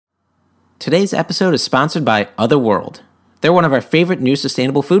Today's episode is sponsored by Otherworld. They're one of our favorite new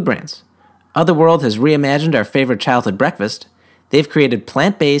sustainable food brands. Otherworld has reimagined our favorite childhood breakfast. They've created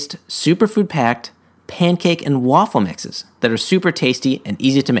plant-based, superfood-packed, pancake and waffle mixes that are super tasty and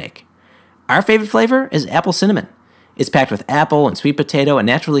easy to make. Our favorite flavor is apple cinnamon. It's packed with apple and sweet potato and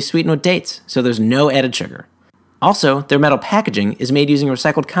naturally sweetened with dates, so there's no added sugar. Also, their metal packaging is made using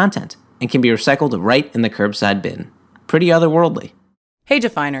recycled content and can be recycled right in the curbside bin. Pretty otherworldly. Hey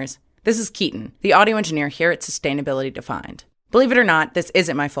Definers, this is Keaton, the audio engineer here at Sustainability Defined. Believe it or not, this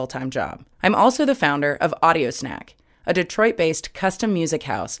isn't my full-time job. I'm also the founder of Audio Snack, a Detroit-based custom music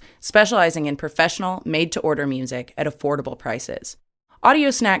house specializing in professional, made-to-order music at affordable prices.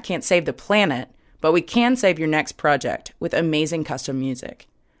 Audio Snack can't save the planet, but we can save your next project with amazing custom music.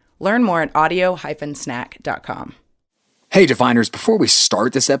 Learn more at audio-snack.com. Hey Definers, before we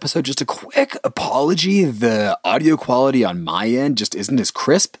start this episode, just a quick apology. The audio quality on my end just isn't as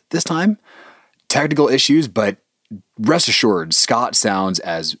crisp this time. Technical issues, but rest assured, Scott sounds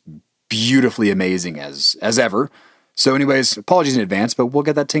as beautifully amazing as ever. So anyways, apologies in advance, but we'll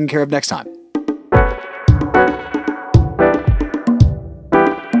get that taken care of next time.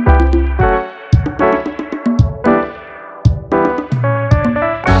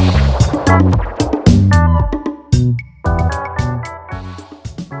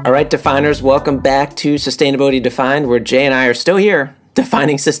 All right, Definers, welcome back to Sustainability Defined, where Jay and I are still here,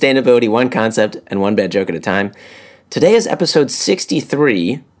 defining sustainability one concept and one bad joke at a time. Today is episode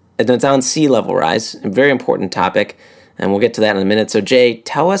 63, and it's on sea level rise, a very important topic, and we'll get to that in a minute. So Jay,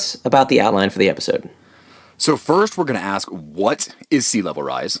 tell us about the outline for the episode. So first, we're going to ask, what is sea level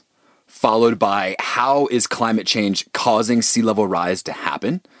rise? Followed by, how is climate change causing sea level rise to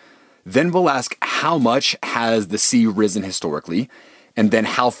happen? Then we'll ask, how much has the sea risen historically? And then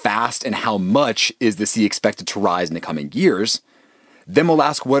how fast and how much is the sea expected to rise in the coming years? Then we'll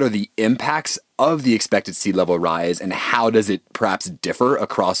ask, what are the impacts of the expected sea level rise and how does it perhaps differ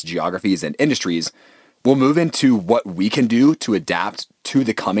across geographies and industries? We'll move into what we can do to adapt to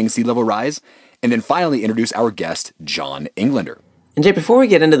the coming sea level rise. And then finally introduce our guest, John Englander. And Jay, before we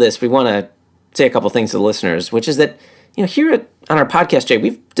get into this, we want to say a couple things to the listeners, which is that, here on our podcast, Jay,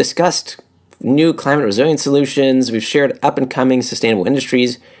 we've discussed new climate resilience solutions. We've shared up-and-coming sustainable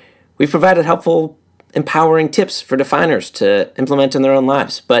industries. We've provided helpful, empowering tips for definers to implement in their own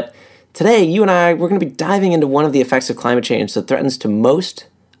lives. But today, you and I, we're going to be diving into one of the effects of climate change that threatens to most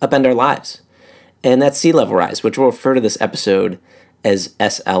upend our lives. And that's sea level rise, which we'll refer to this episode as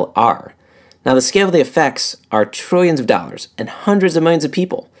SLR. Now, the scale of the effects are trillions of dollars and hundreds of millions of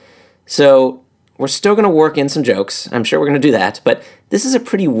people. So we're still going to work in some jokes. I'm sure we're going to do that. But this is a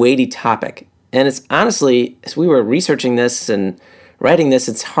pretty weighty topic. And it's honestly, as we were researching this and writing this,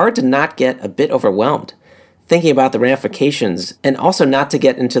 it's hard to not get a bit overwhelmed thinking about the ramifications and also not to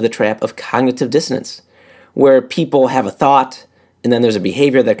get into the trap of cognitive dissonance, where people have a thought and then there's a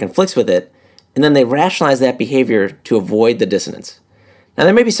behavior that conflicts with it, and then they rationalize that behavior to avoid the dissonance. Now,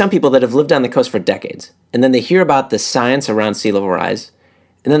 there may be some people that have lived on the coast for decades, and then they hear about the science around sea level rise,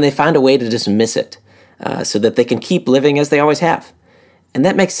 and then they find a way to dismiss it so that they can keep living as they always have. And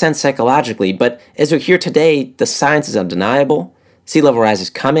that makes sense psychologically, but as we hear today, the science is undeniable, sea level rise is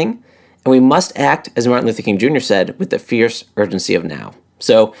coming, and we must act, as Martin Luther King Jr. said, with the fierce urgency of now.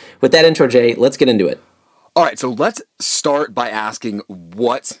 So with that intro, Jay, let's get into it. All right, so let's start by asking,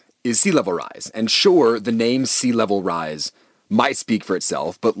 what is sea level rise? And sure, the name sea level rise might speak for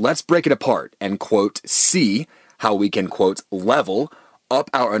itself, but let's break it apart and, quote, see how we can, quote, level up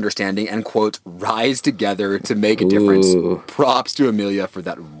our understanding and, quote, rise together to make a difference. Ooh. Props to Amelia for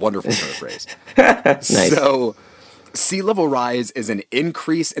that wonderful paraphrase. Nice. So, sea level rise is an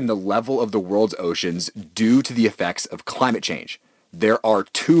increase in the level of the world's oceans due to the effects of climate change. There are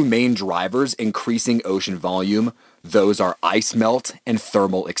two main drivers increasing ocean volume. Those are ice melt and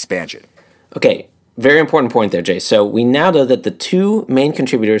thermal expansion. Okay, very important point there, Jay. So we now know that the two main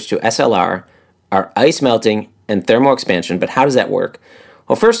contributors to SLR are ice melting and thermal expansion, but how does that work?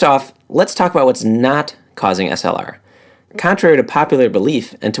 Well, first off, let's talk about what's not causing SLR. Contrary to popular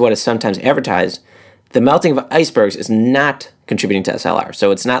belief and to what is sometimes advertised, the melting of icebergs is not contributing to SLR.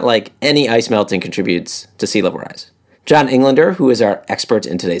 So it's not like any ice melting contributes to sea level rise. John Englander, who is our expert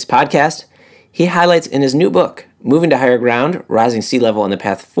in today's podcast, he highlights in his new book, Moving to Higher Ground, Rising Sea Level and the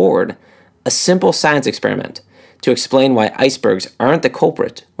Path Forward, a simple science experiment to explain why icebergs aren't the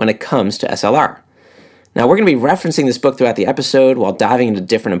culprit when it comes to SLR. Now, we're going to be referencing this book throughout the episode while diving into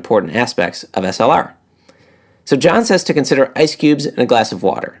different important aspects of SLR. So John says to consider ice cubes in a glass of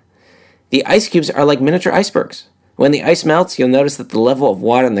water. The ice cubes are like miniature icebergs. When the ice melts, you'll notice that the level of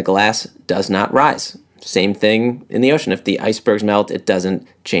water in the glass does not rise. Same thing in the ocean. If the icebergs melt, it doesn't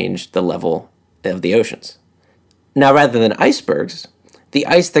change the level of the oceans. Now, rather than icebergs, the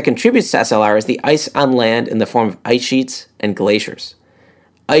ice that contributes to SLR is the ice on land in the form of ice sheets and glaciers.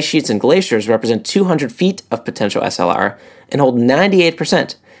 Ice sheets and glaciers represent 200 feet of potential SLR and hold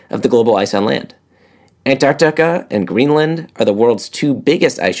 98% of the global ice on land. Antarctica and Greenland are the world's two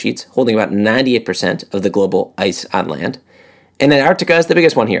biggest ice sheets, holding about 98% of the global ice on land. And Antarctica is the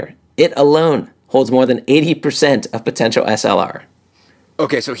biggest one here. It alone holds more than 80% of potential SLR.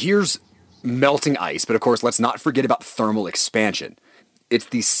 Okay, so here's melting ice, but of course, let's not forget about thermal expansion. It's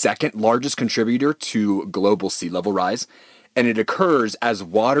the second largest contributor to global sea level rise, and it occurs as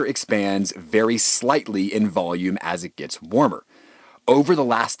water expands very slightly in volume as it gets warmer. Over the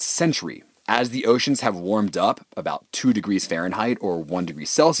last century, as the oceans have warmed up about 2 degrees Fahrenheit or 1 degree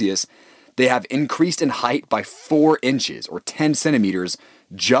Celsius, they have increased in height by 4 inches or 10 centimeters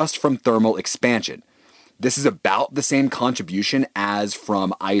just from thermal expansion. This is about the same contribution as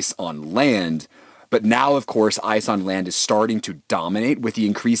from ice on land, but now, of course, ice on land is starting to dominate with the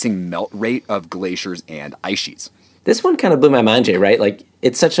increasing melt rate of glaciers and ice sheets. This one kind of blew my mind, Jay, right? Like,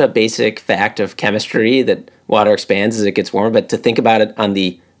 it's such a basic fact of chemistry that water expands as it gets warmer, but to think about it on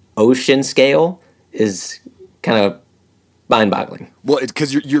the ocean scale is kind of mind-boggling. Well,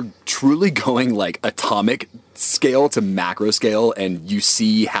 because you're truly going like atomic scale to macro scale, and you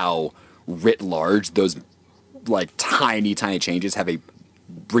see how writ large those like tiny changes have a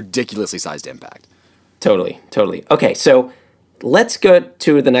ridiculously sized impact. Totally. Okay, so let's go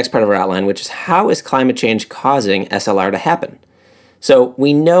to the next part of our outline, which is how is climate change causing SLR to happen? So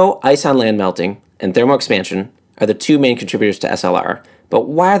we know ice on land melting and thermal expansion are the two main contributors to SLR, but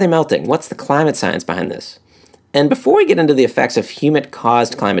why are they melting? What's the climate science behind this? And before we get into the effects of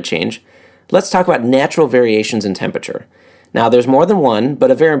human-caused climate change, let's talk about natural variations in temperature. Now, there's more than one, but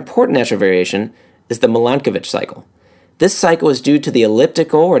a very important natural variation is the Milankovitch cycle. This cycle is due to the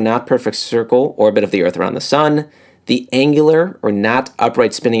elliptical or not perfect circle orbit of the Earth around the Sun, the angular or not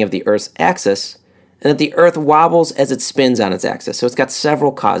upright spinning of the Earth's axis, and that the Earth wobbles as it spins on its axis. So it's got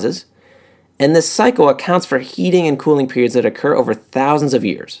several causes. And this cycle accounts for heating and cooling periods that occur over thousands of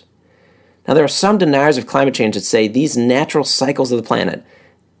years. Now, there are some deniers of climate change that say these natural cycles of the planet,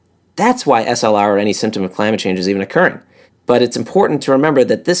 that's why SLR or any symptom of climate change is even occurring. But it's important to remember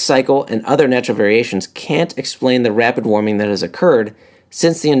that this cycle and other natural variations can't explain the rapid warming that has occurred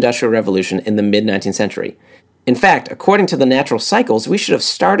since the Industrial Revolution in the mid-19th century. In fact, according to the natural cycles, we should have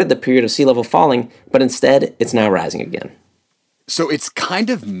started the period of sea level falling, but instead, it's now rising again. So it's kind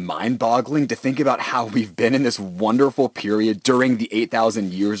of mind-boggling to think about how we've been in this wonderful period during the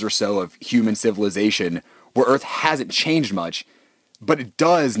 8,000 years or so of human civilization where Earth hasn't changed much, but it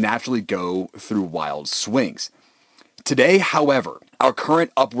does naturally go through wild swings. Today, however, our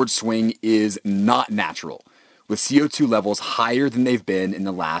current upward swing is not natural, with CO2 levels higher than they've been in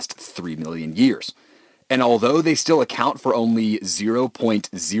the last 3 million years. And although they still account for only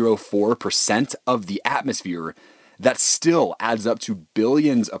 0.04% of the atmosphere, that still adds up to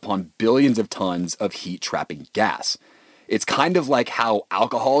billions upon billions of tons of heat-trapping gas. It's kind of like how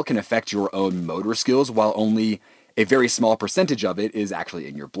alcohol can affect your own motor skills while only a very small percentage of it is actually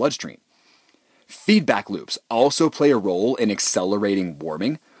in your bloodstream. Feedback loops also play a role in accelerating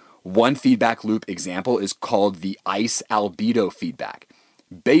warming. One feedback loop example is called the ice albedo feedback.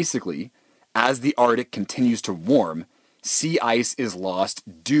 Basically, as the Arctic continues to warm, sea ice is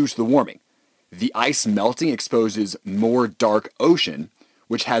lost due to the warming. The ice melting exposes more dark ocean,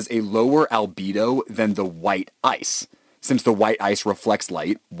 which has a lower albedo than the white ice, since the white ice reflects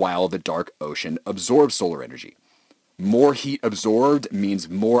light while the dark ocean absorbs solar energy. More heat absorbed means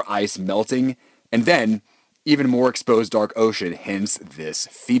more ice melting, and then even more exposed dark ocean, hence this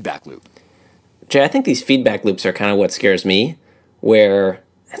feedback loop. Jay, I think these feedback loops are kind of what scares me, where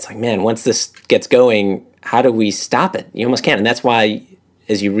it's like, man, once this gets going, how do we stop it? You almost can't. And that's why,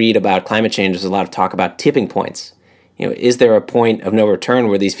 as you read about climate change, there's a lot of talk about tipping points. You know, is there a point of no return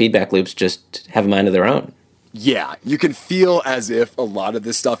where these feedback loops just have a mind of their own? Yeah, you can feel as if a lot of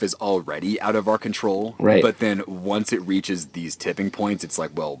this stuff is already out of our control. Right. But then once it reaches these tipping points, it's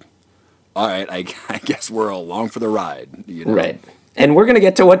like, well, all right, I guess we're along for the ride. You know? Right. And we're going to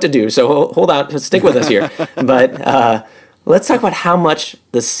get to what to do, so hold on, stick with us here. But let's talk about how much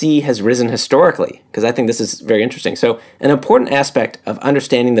the sea has risen historically, because I think this is very interesting. So an important aspect of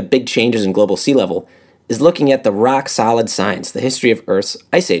understanding the big changes in global sea level is looking at the rock-solid science, the history of Earth's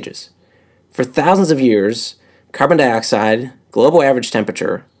ice ages. For thousands of years, carbon dioxide, global average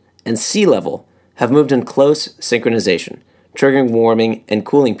temperature, and sea level have moved in close synchronization, triggering warming and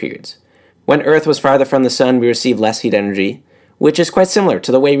cooling periods. When Earth was farther from the sun, we received less heat energy. which is quite similar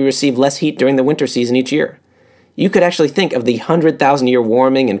to the way we receive less heat during the winter season each year. You could actually think of the 100,000-year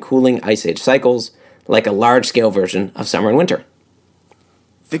warming and cooling ice age cycles like a large-scale version of summer and winter.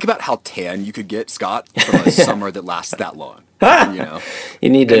 Think about how tan you could get, Scott, from a summer that lasts that long. You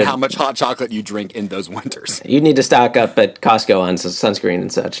need and to how much hot chocolate you drink in those winters. You need to stock up at Costco on sunscreen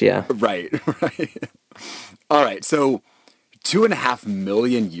and such, yeah. Right. All right, so 2.5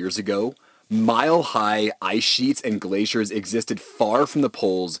 million years ago, mile-high ice sheets and glaciers existed far from the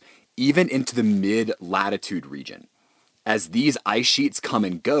poles, even into the mid-latitude region. As these ice sheets come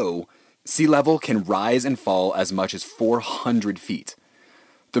and go, sea level can rise and fall as much as 400 feet.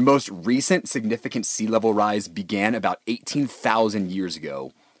 The most recent significant sea level rise began about 18,000 years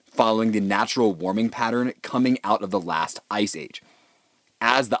ago, following the natural warming pattern coming out of the last ice age.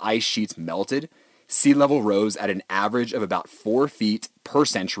 As the ice sheets melted, sea level rose at an average of about 4 feet per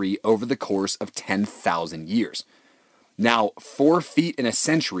century over the course of 10,000 years. Now, 4 feet in a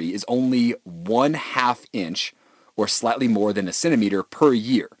century is only 1/2 inch, or slightly more than a centimeter, per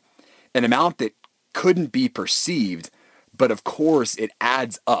year, an amount that couldn't be perceived, but of course it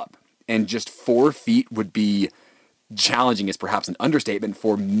adds up, and just 4 feet would be challenging is perhaps an understatement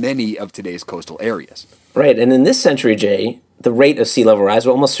for many of today's coastal areas. Right, and in this century, Jay, the rate of sea level rise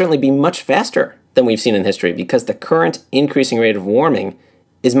will almost certainly be much faster than we've seen in history because the current increasing rate of warming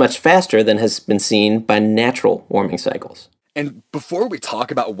is much faster than has been seen by natural warming cycles. And before we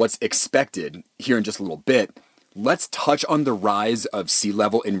talk about what's expected here in just a little bit, let's touch on the rise of sea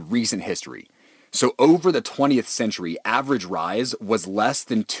level in recent history. So over the 20th century, average rise was less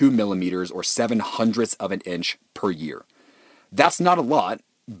than 2 millimeters or 7/100ths of an inch per year. That's not a lot,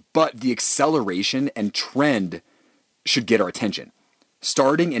 but the acceleration and trend should get our attention.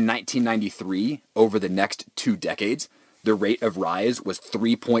 Starting in 1993, over the next 2 decades, the rate of rise was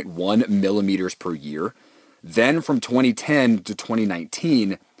 3.1 millimeters per year. Then from 2010 to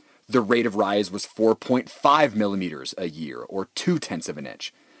 2019, the rate of rise was 4.5 millimeters a year, or 0.2 of an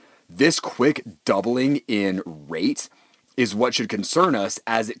inch. This quick doubling in rate is what should concern us,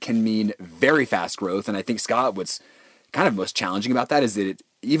 as it can mean very fast growth. And I think, Scott, what's kind of most challenging about that is that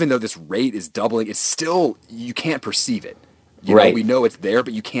even though this rate is doubling, it's still, you can't perceive it. Right. We know it's there,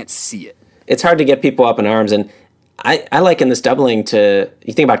 but you can't see it. It's hard to get people up in arms. And I liken this doubling to,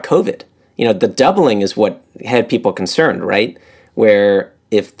 you think about COVID. The doubling is what had people concerned, right? Where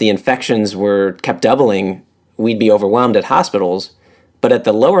if the infections were kept doubling, we'd be overwhelmed at hospitals. But at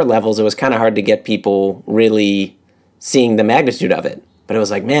the lower levels, it was kind of hard to get people really seeing the magnitude of it. But it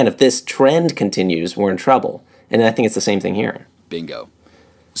was like, man, if this trend continues, we're in trouble. And I think it's the same thing here. Bingo.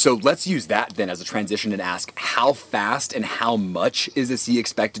 So let's use that then as a transition and ask, how fast and how much is the sea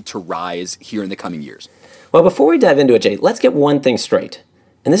expected to rise here in the coming years? Well, before we dive into it, Jay, let's get one thing straight.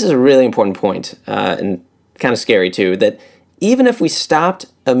 And this is a really important point, and kind of scary too, that even if we stopped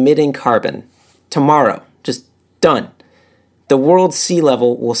emitting carbon tomorrow, just done, the world's sea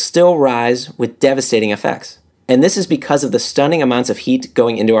level will still rise with devastating effects. And this is because of the stunning amounts of heat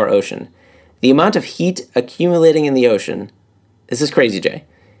going into our ocean. The amount of heat accumulating in the ocean, this is crazy, Jay,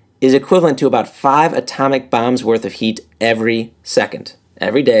 is equivalent to about 5 atomic bombs worth of heat every second.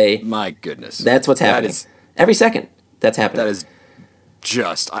 Every day. My goodness. That's what's happening. Every second, that's happening. That is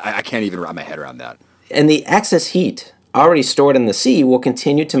just, I can't even wrap my head around that. And the excess heat already stored in the sea will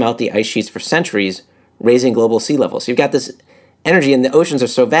continue to melt the ice sheets for centuries, raising global sea levels. So you've got this energy, and the oceans are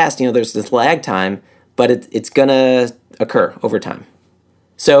so vast, there's this lag time, but it's going to occur over time.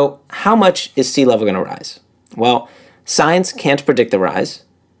 So how much is sea level going to rise? Well, science can't predict the rise,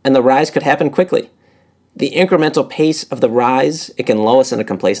 and the rise could happen quickly. The incremental pace of the rise, it can lull us into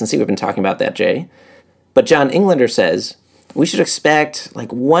complacency. We've been talking about that, Jay. But John Englander says we should expect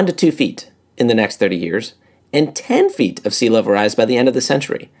like 1 to 2 feet in the next 30 years and 10 feet of sea level rise by the end of the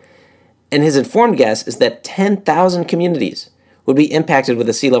century. And his informed guess is that 10,000 communities would be impacted with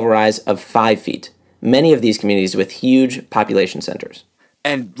a sea level rise of 5 feet, many of these communities with huge population centers.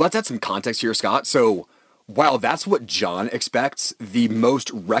 And let's add some context here, Scott. So while that's what John expects, the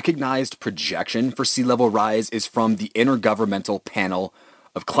most recognized projection for sea level rise is from the Intergovernmental Panel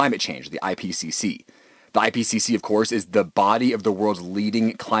of Climate Change, the IPCC. The IPCC, of course, is the body of the world's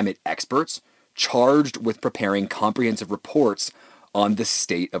leading climate experts charged with preparing comprehensive reports on the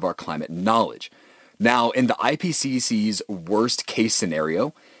state of our climate knowledge. Now, in the IPCC's worst case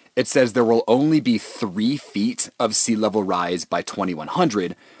scenario, it says there will only be 3 feet of sea level rise by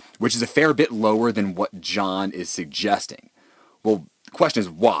 2100, which is a fair bit lower than what John is suggesting. Well, the question is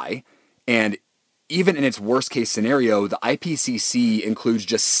why? And even in its worst case scenario, the IPCC includes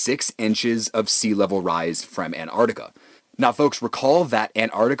just 6 inches of sea level rise from Antarctica. Now, folks, recall that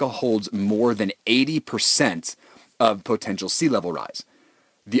Antarctica holds more than 80% of potential sea level rise.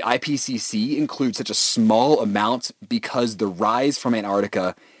 The IPCC includes such a small amount because the rise from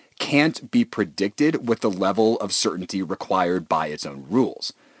Antarctica can't be predicted with the level of certainty required by its own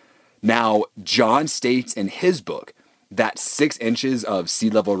rules. Now, John states in his book that 6 inches of sea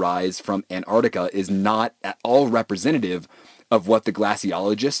level rise from Antarctica is not at all representative of what the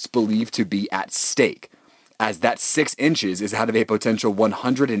glaciologists believe to be at stake, as that 6 inches is out of a potential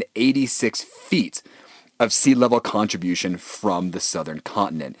 186 feet of sea level contribution from the southern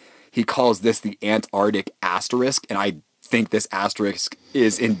continent. He calls this the Antarctic asterisk, and I think this asterisk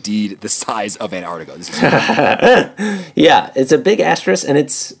is indeed the size of Antarctica. This is Yeah, it's a big asterisk, and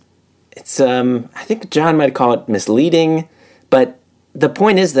it's I think John might call it misleading, but the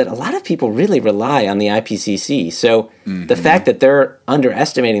point is that a lot of people really rely on the IPCC. So the fact that they're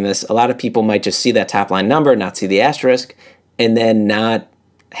underestimating this, a lot of people might just see that top line number, not see the asterisk, and then not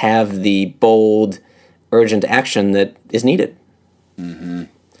have the bold, urgent action that is needed.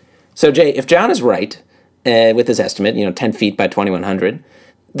 So Jay, if John is right with his estimate, 10 feet by 2100,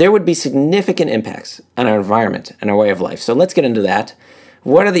 there would be significant impacts on our environment and our way of life. So let's get into that.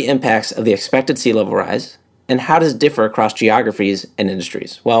 What are the impacts of the expected sea level rise, and how does it differ across geographies and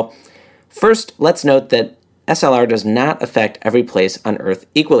industries? Well, first, let's note that SLR does not affect every place on Earth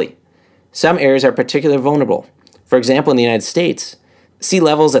equally. Some areas are particularly vulnerable. For example, in the United States, sea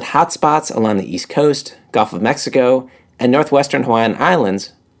levels at hotspots along the East Coast, Gulf of Mexico, and northwestern Hawaiian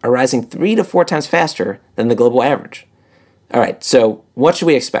Islands are rising 3 to 4 times faster than the global average. All right, so what should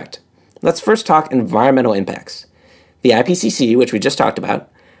we expect? Let's first talk environmental impacts. The IPCC, which we just talked about,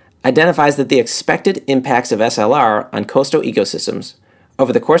 identifies that the expected impacts of SLR on coastal ecosystems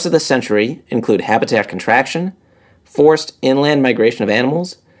over the course of the century include habitat contraction, forced inland migration of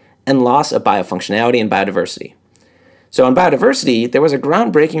animals, and loss of biofunctionality and biodiversity. So on biodiversity, there was a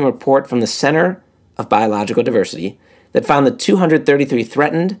groundbreaking report from the Center of Biological Diversity that found that 233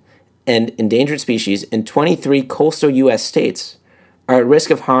 threatened and endangered species in 23 coastal U.S. states are at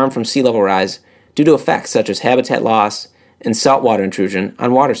risk of harm from sea level rise due to effects such as habitat loss and saltwater intrusion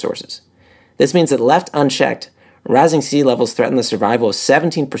on water sources. This means that left unchecked, rising sea levels threaten the survival of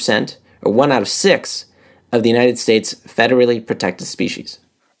 17%, or 1 out of 6, of the United States' federally protected species.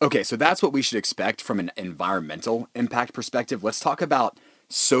 Okay, so that's what we should expect from an environmental impact perspective. Let's talk about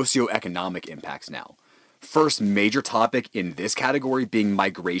socioeconomic impacts now. First major topic in this category being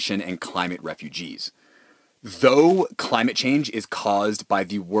migration and climate refugees. Though climate change is caused by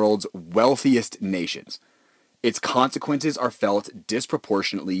the world's wealthiest nations, its consequences are felt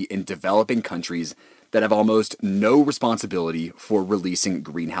disproportionately in developing countries that have almost no responsibility for releasing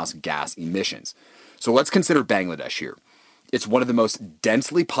greenhouse gas emissions. So let's consider Bangladesh here. It's one of the most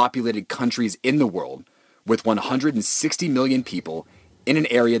densely populated countries in the world, with 160 million people in an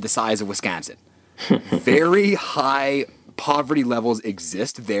area the size of Wisconsin. Very high poverty levels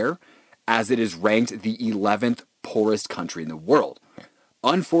exist there, as it is ranked the 11th poorest country in the world.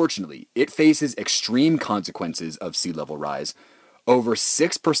 Unfortunately, it faces extreme consequences of sea level rise. Over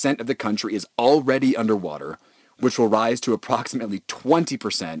 6% of the country is already underwater, which will rise to approximately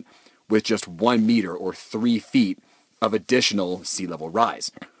 20% with just 1 meter or 3 feet of additional sea level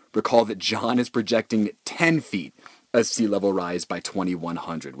rise. Recall that John is projecting 10 feet of sea level rise by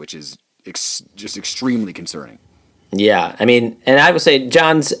 2100, which is just extremely concerning. Yeah, I mean, and I would say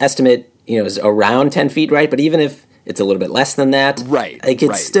John's estimate, is around 10 feet, right? But even if it's a little bit less than that, right? Like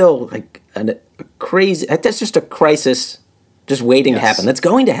it's still like a crazy. That's just a crisis, just waiting to happen. That's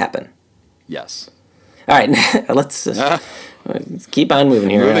going to happen. Yes. All right, let's keep on moving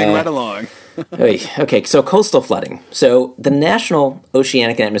here. Moving right along. Okay, so coastal flooding. So the National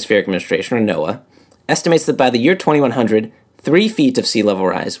Oceanic and Atmospheric Administration, or NOAA, estimates that by the year 2100, 3 feet of sea level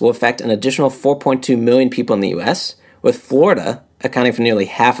rise will affect an additional 4.2 million people in the U.S., with Florida accounting for nearly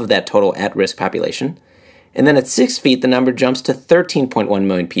half of that total at-risk population. And then at 6 feet, the number jumps to 13.1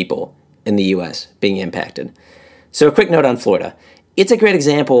 million people in the U.S. being impacted. So a quick note on Florida. It's a great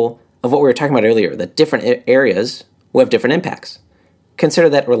example of what we were talking about earlier, that different areas will have different impacts. Consider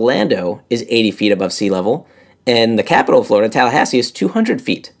that Orlando is 80 feet above sea level, and the capital of Florida, Tallahassee, is 200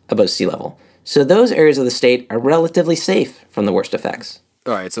 feet above sea level. So those areas of the state are relatively safe from the worst effects.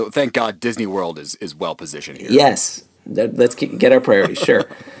 All right, so thank God Disney World is well positioned here. Yes, let's get our priorities, sure.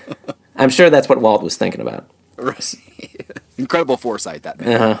 I'm sure that's what Walt was thinking about. Incredible foresight, that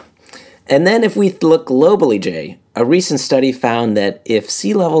man. And then if we look globally, Jay, a recent study found that if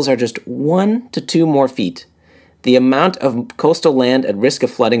sea levels are just 1 to 2 more feet, the amount of coastal land at risk of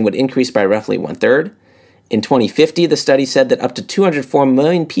flooding would increase by roughly 1/3. In 2050, the study said that up to 204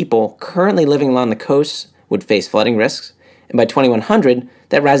 million people currently living along the coasts would face flooding risks, And by 2100,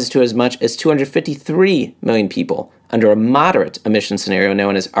 that rises to as much as 253 million people under a moderate emission scenario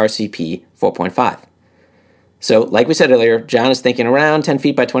known as RCP 4.5. So, like we said earlier, John is thinking around 10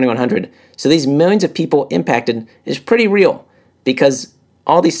 feet by 2100. So these millions of people impacted is pretty real because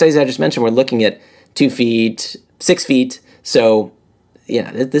all these studies I just mentioned were looking at 2 feet, 6 feet. So,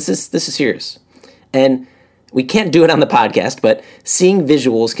 yeah, this is serious. And we can't do it on the podcast, but seeing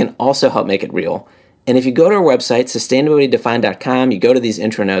visuals can also help make it real. And if you go to our website, sustainabilitydefined.com, you go to these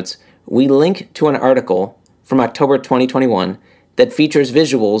intro notes, we link to an article from October 2021 that features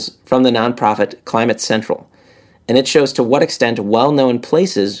visuals from the nonprofit Climate Central. And it shows to what extent well-known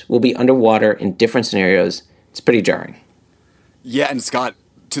places will be underwater in different scenarios. It's pretty jarring. Yeah, and Scott,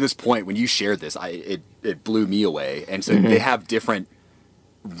 to this point, when you shared this, it blew me away. And so they have different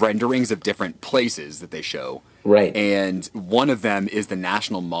renderings of different places that they show. Right. And one of them is the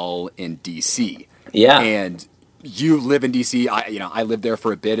National Mall in D.C. Yeah. And you live in D.C. I lived there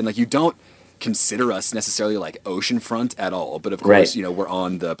for a bit, and like you don't consider us necessarily like oceanfront at all. But of course, Right. we're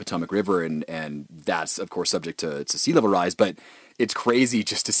on the Potomac River, and that's of course subject to sea level rise. But it's crazy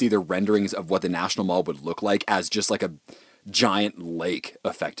just to see the renderings of what the National Mall would look like as just like a giant lake,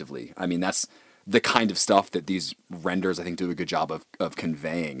 effectively. I mean, that's the kind of stuff that these renders, I think, do a good job of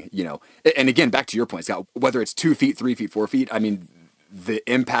conveying, And again, back to your point, Scott, whether it's 2 feet, 3 feet, 4 feet, I mean, the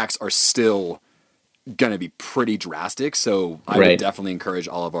impacts are still going to be pretty drastic. So I would definitely encourage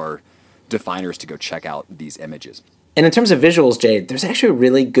all of our definers to go check out these images. And in terms of visuals, Jay, there's actually a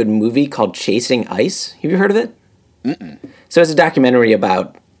really good movie called Chasing Ice. Have you heard of it? Mm-mm. So it's a documentary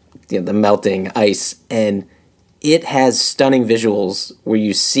about the melting ice, and it has stunning visuals where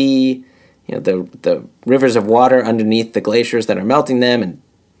you see the rivers of water underneath the glaciers that are melting them, and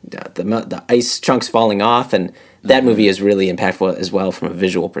the ice chunks falling off, and that movie is really impactful as well from a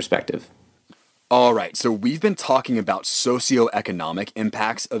visual perspective. All right, so we've been talking about socioeconomic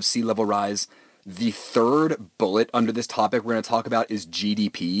impacts of sea level rise. The third bullet under this topic we're going to talk about is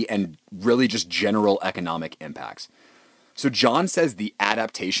GDP and really just general economic impacts. So John says the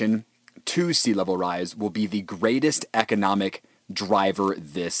adaptation to sea level rise will be the greatest economic driver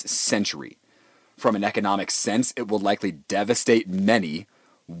this century. From an economic sense, it will likely devastate many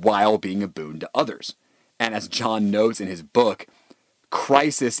while being a boon to others. And as John notes in his book,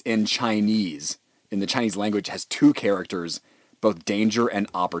 crisis in the Chinese language has two characters, both danger and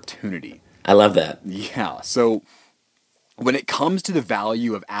opportunity. I love that. Yeah, so when it comes to the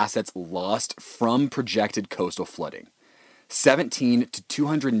value of assets lost from projected coastal flooding, $17 to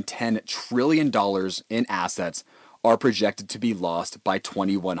 $210 trillion in assets are projected to be lost by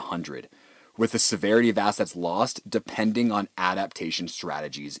 2100, with the severity of assets lost depending on adaptation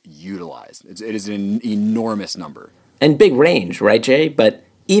strategies utilized. It is an enormous number. And big range, right, Jay? But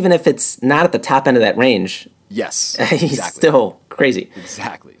even if it's not at the top end of that range, yes, he's exactly. still crazy.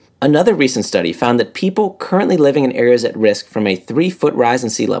 Exactly. Another recent study found that people currently living in areas at risk from a 3-foot rise in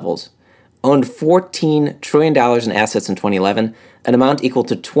sea levels owned $14 trillion in assets in 2011, an amount equal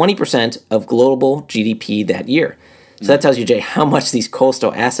to 20% of global GDP that year. So that tells you, Jay, how much these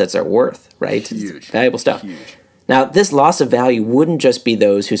coastal assets are worth, right? Huge. It's valuable stuff. Huge. Now, this loss of value wouldn't just be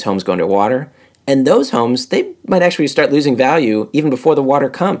those whose homes go underwater. And those homes, they might actually start losing value even before the water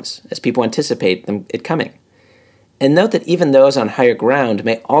comes, as people anticipate it coming. And note that even those on higher ground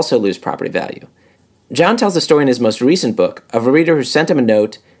may also lose property value. John tells the story in his most recent book of a reader who sent him a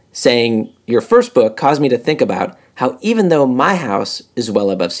note saying, "Your first book caused me to think about how even though my house is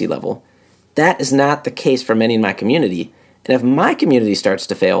well above sea level, that is not the case for many in my community. And if my community starts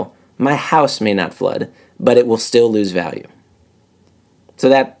to fail, my house may not flood, but it will still lose value." So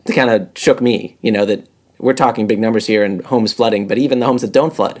that kind of shook me, that we're talking big numbers here and homes flooding, but even the homes that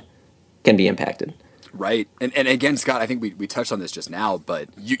don't flood can be impacted. Right. And again, Scott, I think we touched on this just now, but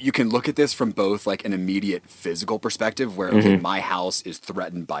you can look at this from both like an immediate physical perspective where okay, my house is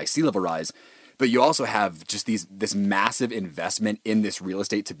threatened by sea level rise, but you also have just this massive investment in this real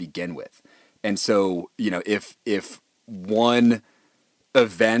estate to begin with. And so, if one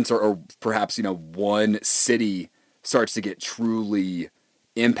event or perhaps, one city starts to get truly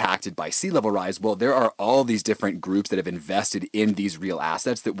impacted by sea level rise, well, there are all these different groups that have invested in these real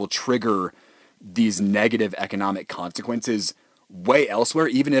assets that will trigger these negative economic consequences way elsewhere,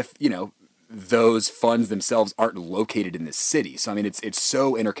 even if, those funds themselves aren't located in this city. So, I mean, it's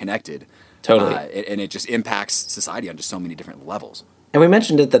so interconnected. Totally. And it just impacts society on just so many different levels. And we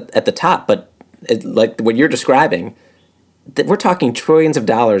mentioned it at the top, but like what you're describing, that we're talking trillions of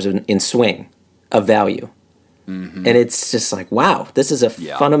dollars in swing of value. Mm-hmm. And it's just like, wow, this is a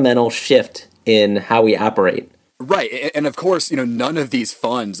fundamental shift in how we operate. Right. And of course, none of these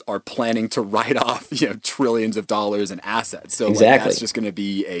funds are planning to write off, trillions of dollars in assets. So Exactly. that's just going to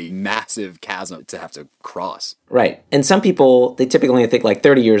be a massive chasm to have to cross. Right. And some people, they typically think like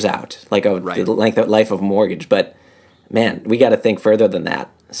 30 years out, like the length of life of a mortgage. But man, we got to think further than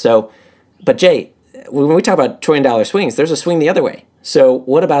that. So, but Jay, when we talk about $1 trillion swings, there's a swing the other way. So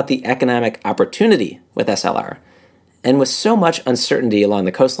what about the economic opportunity with SLR? And with so much uncertainty along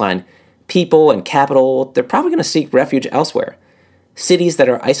the coastline, people and capital, they're probably going to seek refuge elsewhere. Cities that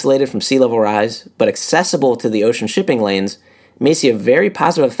are isolated from sea level rise, but accessible to the ocean shipping lanes, may see a very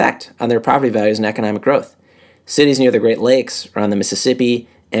positive effect on their property values and economic growth. Cities near the Great Lakes or on the Mississippi,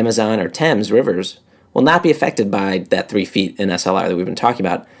 Amazon, or Thames rivers will not be affected by that 3 feet in SLR that we've been talking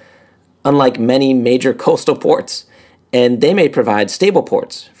about, unlike many major coastal ports. And they may provide stable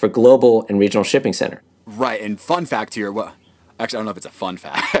ports for global and regional shipping center. Right. And fun fact here, actually, I don't know if it's a fun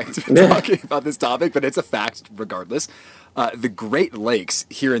fact talking about this topic, but it's a fact regardless. The Great Lakes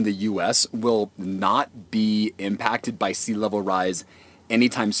here in the U.S. will not be impacted by sea level rise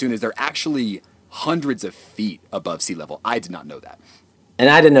anytime soon, as they're actually hundreds of feet above sea level. I did not know that. And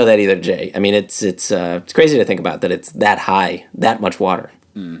I didn't know that either, Jay. I mean, it's crazy to think about that it's that high, that much water.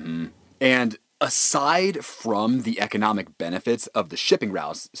 Mm-hmm. And aside from the economic benefits of the shipping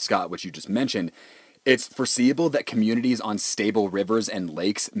routes, Scott, which you just mentioned, it's foreseeable that communities on stable rivers and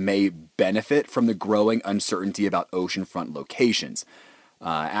lakes may benefit from the growing uncertainty about oceanfront locations.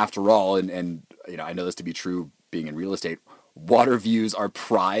 After all, and I know this to be true being in real estate, water views are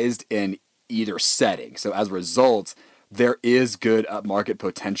prized in either setting. So as a result, there is good upmarket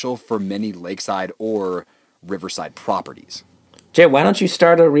potential for many lakeside or riverside properties. Jay, why don't you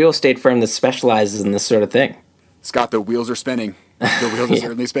start a real estate firm that specializes in this sort of thing? Scott, the wheels are spinning. The wheels are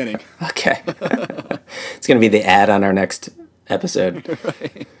certainly spinning. Okay. It's going to be the ad on our next episode.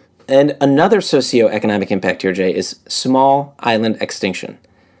 Right. And another socioeconomic impact here, Jay, is small island extinction.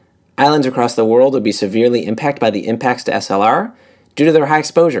 Islands across the world will be severely impacted by the impacts to SLR due to their high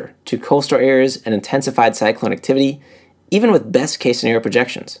exposure to coastal areas and intensified cyclone activity, even with best-case scenario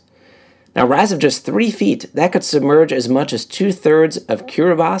projections. Now, a rise of just 3 feet, that could submerge as much as 2/3 of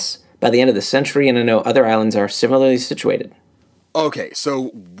Kiribati by the end of the century, and I know other islands are similarly situated. Okay,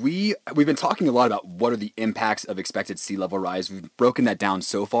 so we've been talking a lot about what are the impacts of expected sea level rise. We've broken that down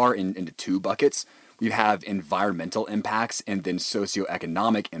so far into 2 buckets. We have environmental impacts and then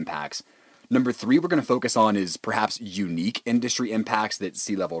socioeconomic impacts. Number 3 we're going to focus on is perhaps unique industry impacts that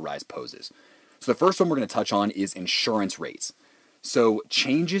sea level rise poses. So the first one we're going to touch on is insurance rates. So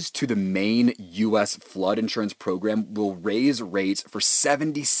changes to the main U.S. flood insurance program will raise rates for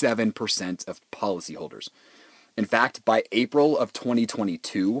 77% of policyholders. In fact, by April of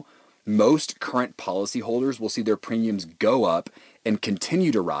 2022, most current policyholders will see their premiums go up and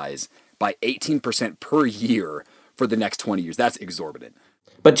continue to rise by 18% per year for the next 20 years. That's exorbitant.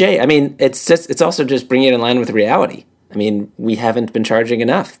 But Jay, I mean, it's also just bringing it in line with reality. I mean, we haven't been charging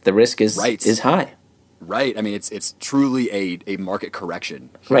enough. The risk is high. Right. I mean, it's truly a market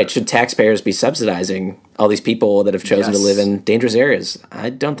correction. Right. Should taxpayers be subsidizing all these people that have chosen to live in dangerous areas? I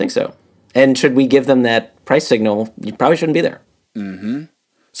don't think so. And should we give them that price signal? You probably shouldn't be there. Mm-hmm.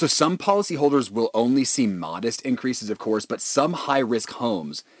 So some policyholders will only see modest increases, of course, but some high-risk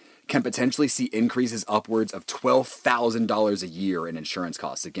homes can potentially see increases upwards of $12,000 a year in insurance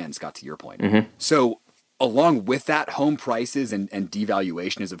costs. Again, Scott, to your point. Mm-hmm. So along with that, home prices and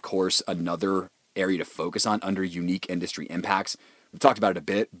devaluation is, of course, another area to focus on under unique industry impacts. We've talked about it a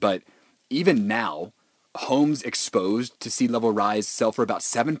bit, but even now, homes exposed to sea level rise sell for about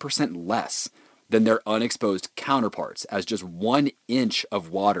 7% less than their unexposed counterparts, as just 1 inch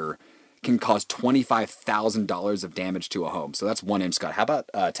of water can cause $25,000 of damage to a home. So that's 1 inch, Scott. How about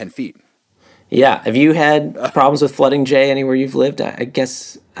 10 feet? Yeah. Have you had problems with flooding, Jay, anywhere you've lived? I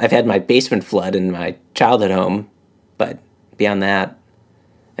guess I've had my basement flood in my childhood home, but beyond that,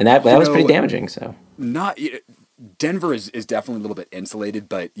 and that was pretty damaging. So Denver is definitely a little bit insulated,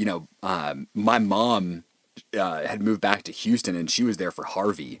 but my mom had moved back to Houston, and she was there for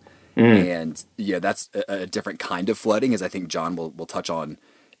Harvey, and that's a different kind of flooding, as I think John will touch on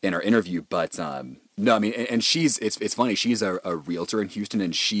in our interview. But no, I mean, and it's funny. She's a realtor in Houston,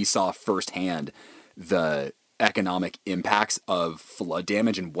 and she saw firsthand the economic impacts of flood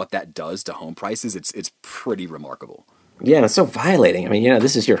damage and what that does to home prices. It's pretty remarkable. Yeah, it's so violating. I mean,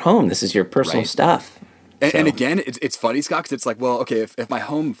 this is your home. This is your personal stuff. And again, it's funny, Scott, because it's like, well, okay, if my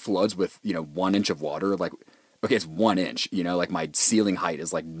home floods with, 1 inch of water, like, okay, it's 1 inch, like my ceiling height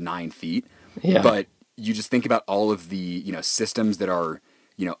is like 9 feet. Yeah. But you just think about all of the, systems that are,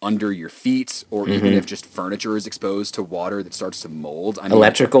 under your feet, or even if just furniture is exposed to water that starts to mold. I mean,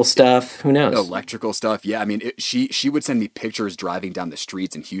 electrical stuff, who knows? Electrical stuff, yeah. I mean, she would send me pictures driving down the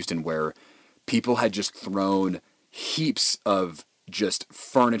streets in Houston where people had just thrown heaps of just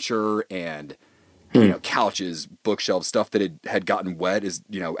furniture and couches, bookshelves, stuff that had gotten wet is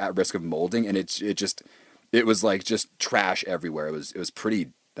at risk of molding, and it was like just trash everywhere. It was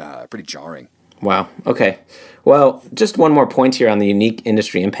pretty jarring. Wow. Okay. Well, just one more point here on the unique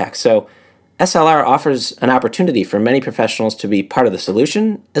industry impact. So SLR offers an opportunity for many professionals to be part of the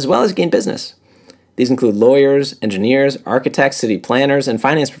solution as well as gain business. These include lawyers, engineers, architects, city planners, and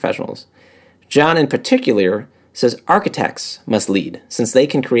finance professionals. John, in particular, says architects must lead, since they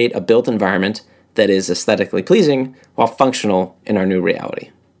can create a built environment that is aesthetically pleasing while functional in our new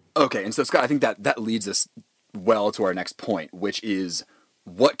reality. Okay, and so Scott, I think that leads us well to our next point, which is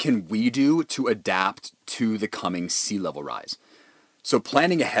what can we do to adapt to the coming sea level rise? So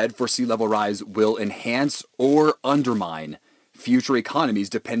planning ahead for sea level rise will enhance or undermine future economies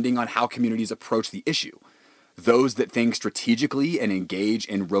depending on how communities approach the issue. Those that think strategically and engage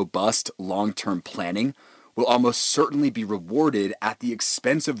in robust long-term planning will almost certainly be rewarded at the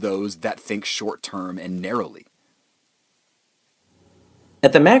expense of those that think short-term and narrowly.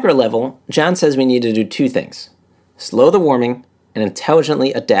 At the macro level, John says we need to do two things: slow the warming and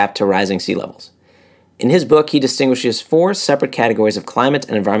intelligently adapt to rising sea levels. In his book, he distinguishes 4 separate categories of climate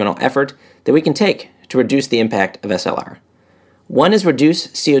and environmental effort that we can take to reduce the impact of SLR. One is reduce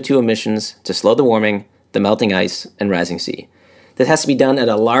CO2 emissions to slow the warming, the melting ice, and rising sea. This has to be done at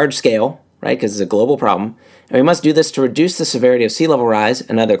a large scale, right, because it's a global problem, and we must do this to reduce the severity of sea level rise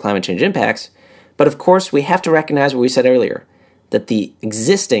and other climate change impacts. But of course, we have to recognize what we said earlier, that the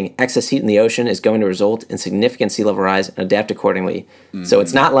existing excess heat in the ocean is going to result in significant sea level rise and adapt accordingly. Mm-hmm. So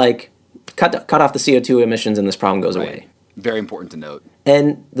it's not like cut off the CO2 emissions and this problem goes away. Very important to note.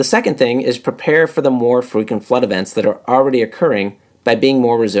 And the second thing is prepare for the more frequent flood events that are already occurring by being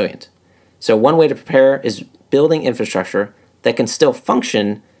more resilient. So one way to prepare is building infrastructure that can still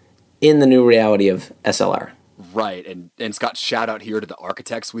function in the new reality of SLR. Right. And Scott, shout out here to the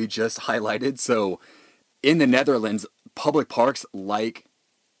architects we just highlighted. So in the Netherlands, public parks like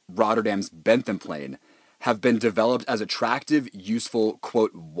Rotterdam's Benthemplein have been developed as attractive, useful,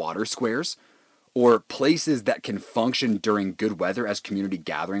 quote, water squares, or places that can function during good weather as community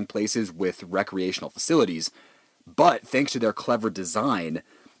gathering places with recreational facilities. But thanks to their clever design,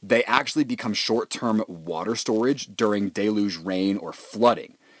 they actually become short-term water storage during deluge rain or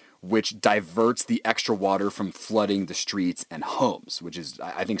flooding, which diverts the extra water from flooding the streets and homes, which is,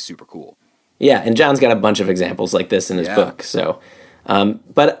 I think, super cool. Yeah, and John's got a bunch of examples like this in his book. So,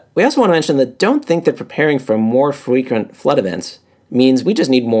 but we also want to mention that don't think that preparing for more frequent flood events means we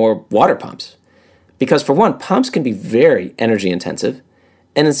just need more water pumps. Because for one, pumps can be very energy intensive,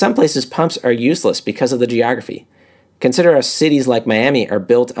 and in some places pumps are useless because of the geography. Consider how cities like Miami are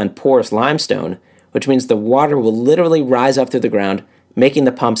built on porous limestone, which means the water will literally rise up through the ground, making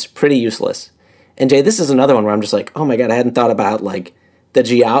the pumps pretty useless. And Jay, this is another one where I'm just like, oh my God, I hadn't thought about like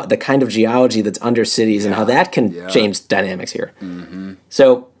the kind of geology that's under cities and how that can change dynamics here. Mm-hmm.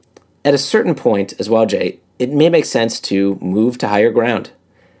 So at a certain point as well, Jay, it may make sense to move to higher ground.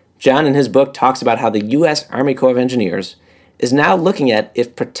 John in his book talks about how the U.S. Army Corps of Engineers is now looking at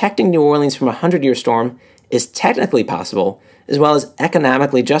if protecting New Orleans from a 100-year storm is technically possible as well as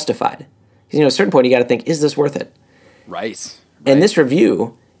economically justified. Because, at a certain point you got to think, is this worth it? Right. And this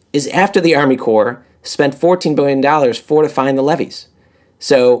review is after the Army Corps spent $14 billion fortifying the levees.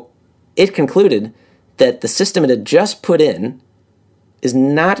 So it concluded that the system it had just put in is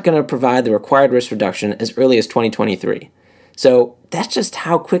not going to provide the required risk reduction as early as 2023. So that's just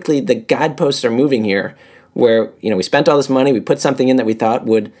how quickly the guideposts are moving here, where, we spent all this money, we put something in that we thought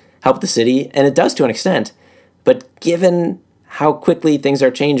would help the city, and it does to an extent. But given how quickly things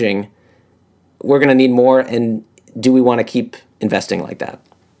are changing, we're going to need more, and do we want to keep investing like that?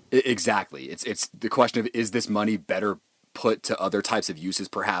 Exactly. It's the question of, is this money better put to other types of uses,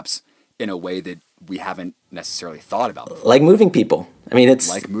 perhaps in a way that we haven't necessarily thought about before. Like moving people. I mean, it's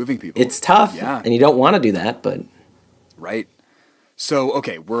like moving people. It's tough, and you don't want to do that, but right. So,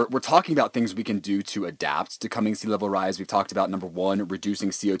 okay, we're talking about things we can do to adapt to coming sea level rise. We've talked about, number 1, reducing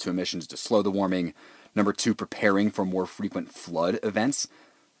CO2 emissions to slow the warming. Number 2, preparing for more frequent flood events.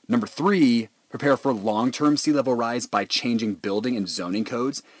 Number 3, prepare for long-term sea level rise by changing building and zoning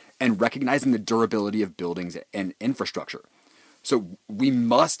codes and recognizing the durability of buildings and infrastructure. So we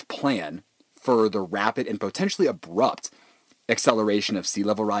must plan for the rapid and potentially abrupt acceleration of sea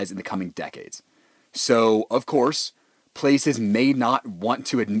level rise in the coming decades. So, of course, places may not want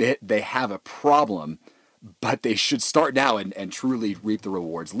to admit they have a problem, but they should start now and truly reap the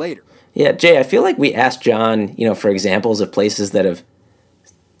rewards later. Yeah, Jay, I feel like we asked John, for examples of places that have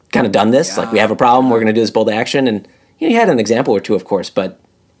kind of done this. Like, we have a problem, we're going to do this bold action. And he had an example or two, of course, but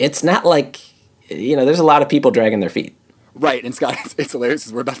it's not like, there's a lot of people dragging their feet. Right, and Scott, it's hilarious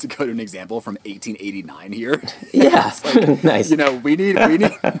because we're about to go to an example from 1889 here. Yeah, nice. We need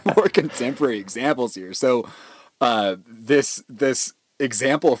more contemporary examples here. So this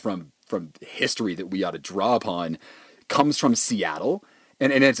example from history that we ought to draw upon comes from Seattle,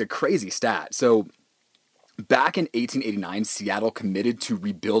 and it's a crazy stat. So back in 1889, Seattle committed to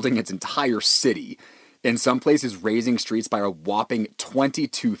rebuilding its entire city, in some places raising streets by a whopping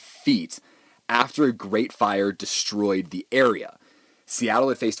 22 feet after a great fire destroyed the area. Seattle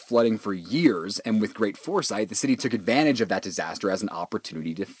had faced flooding for years, and with great foresight, the city took advantage of that disaster as an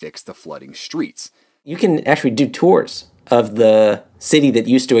opportunity to fix the flooding streets. You can actually do tours of the city that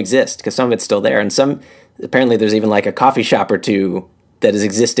used to exist, because some of it's still there, and apparently there's even like a coffee shop or two that is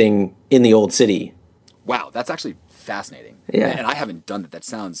existing in the old city. Wow, that's actually fascinating. Yeah. And I haven't done that. That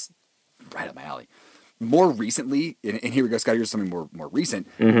sounds right up my alley. More recently, and here we go, Scott, here's something more recent.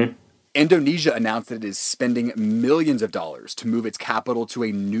 Mm-hmm. Indonesia announced that it is spending millions of dollars to move its capital to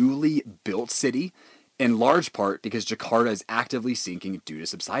a newly built city, in large part because Jakarta is actively sinking due to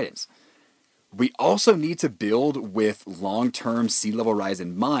subsidence. We also need to build with long-term sea level rise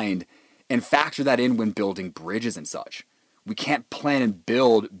in mind and factor that in when building bridges and such. We can't plan and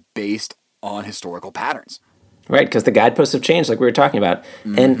build based on historical patterns. Right, because the guideposts have changed like we were talking about.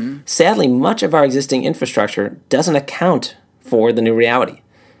 Mm-hmm. And sadly, much of our existing infrastructure doesn't account for the new reality.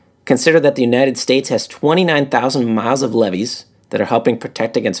 Consider that the United States has 29,000 miles of levees that are helping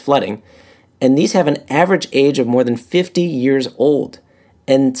protect against flooding, and these have an average age of more than 50 years old.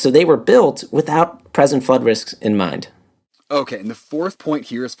 And so they were built without present flood risks in mind. Okay, and the fourth point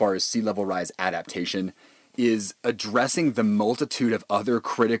here as far as sea level rise adaptation is addressing the multitude of other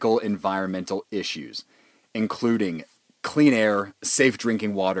critical environmental issues, including clean air, safe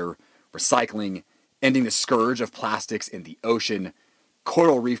drinking water, recycling, ending the scourge of plastics in the ocean,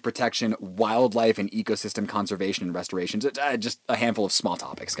 coral reef protection, wildlife and ecosystem conservation and restoration. Just a handful of small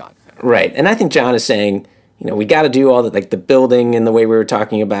topics, Scott. Right. And I think John is saying, we got to do all that, like the building and the way we were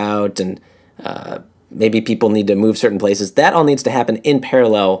talking about, and maybe people need to move certain places. That all needs to happen in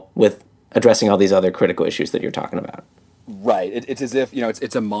parallel with addressing all these other critical issues that you're talking about. Right. It's as if,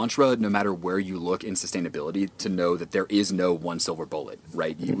 it's a mantra no matter where you look in sustainability to know that there is no one silver bullet,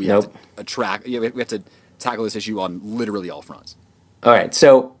 right? We have to tackle this issue on literally all fronts. All right,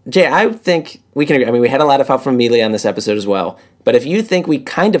 so Jay, I think we can agree. I mean, we had a lot of help from Amelia on this episode as well. But if you think we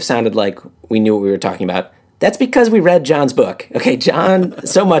kind of sounded like we knew what we were talking about, that's because we read John's book. Okay, John,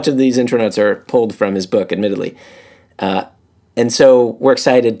 so much of these intro notes are pulled from his book, admittedly. And so we're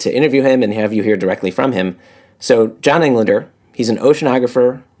excited to interview him and have you hear directly from him. So John Englander, he's an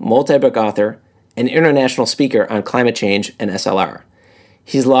oceanographer, multi-book author, and international speaker on climate change and SLR.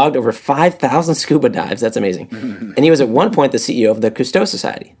 He's logged over 5,000 scuba dives. That's amazing. And he was at one point the CEO of the Cousteau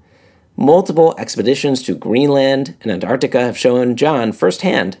Society. Multiple expeditions to Greenland and Antarctica have shown John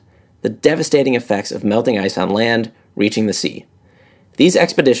firsthand the devastating effects of melting ice on land reaching the sea. These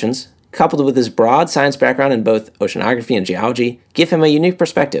expeditions, coupled with his broad science background in both oceanography and geology, give him a unique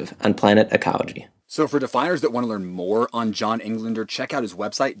perspective on planet ecology. So for definers that want to learn more on John Englander, check out his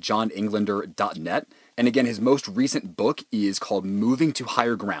website, johnenglander.net. And again, his most recent book is called Moving to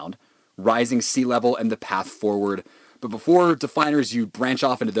Higher Ground, Rising Sea Level and the Path Forward. But before definers, you branch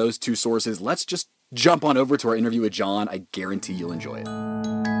off into those two sources, let's just jump on over to our interview with John. I guarantee you'll enjoy it.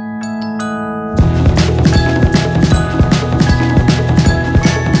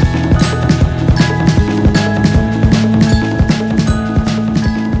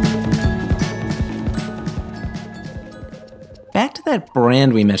 Back to that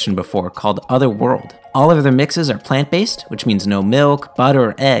brand we mentioned before called Otherworld. All of their mixes are plant-based, which means no milk, butter,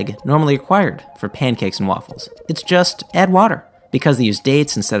 or egg normally required for pancakes and waffles. It's just add water. Because they use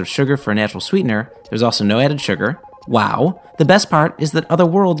dates instead of sugar for a natural sweetener, there's also no added sugar. Wow. The best part is that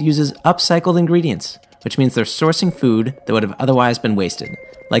Otherworld uses upcycled ingredients, which means they're sourcing food that would have otherwise been wasted,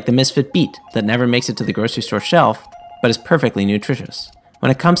 like the misfit beet that never makes it to the grocery store shelf, but is perfectly nutritious.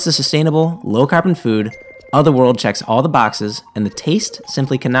 When it comes to sustainable, low-carbon food, Otherworld checks all the boxes, and the taste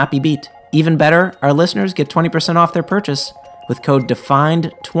simply cannot be beat. Even better, our listeners get 20% off their purchase with code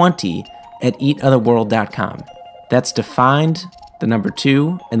DEFINED20 at eatotherworld.com. That's defined, the number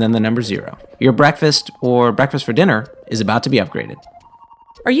 2, and then the number 0. Your breakfast or breakfast for dinner is about to be upgraded.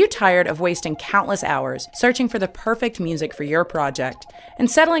 Are you tired of wasting countless hours searching for the perfect music for your project and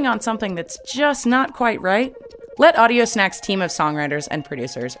settling on something that's just not quite right? Let Audio Snack's team of songwriters and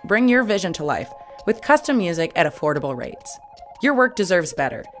producers bring your vision to life with custom music at affordable rates. Your work deserves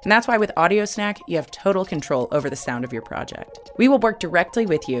better, and that's why with Audio Snack, you have total control over the sound of your project. We will work directly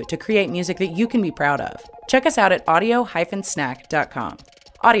with you to create music that you can be proud of. Check us out at audio-snack.com.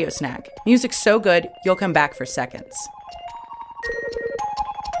 Audio Snack, music so good, you'll come back for seconds.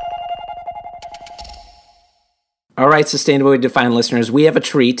 All right, Sustainability Defined listeners, we have a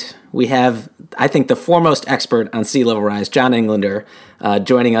treat. We have, I think, the foremost expert on sea level rise, John Englander,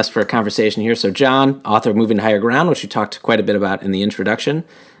 joining us for a conversation here. So John, author of Moving to Higher Ground, which we talked quite a bit about in the introduction,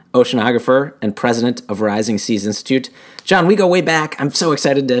 oceanographer and president of Rising Seas Institute. John, we go way back. I'm so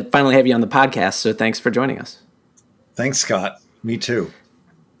excited to finally have you on the podcast, so thanks for joining us. Thanks, Scott. Me too.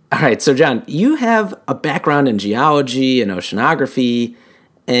 All right, so John, you have a background in geology and oceanography,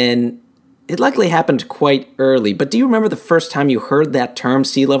 and it likely happened quite early, but do you remember the first time you heard that term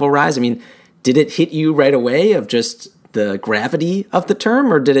sea level rise? I mean, did it hit you right away of just the gravity of the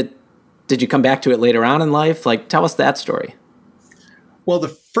term, or did you come back to it later on in life? Like, tell us that story. Well, the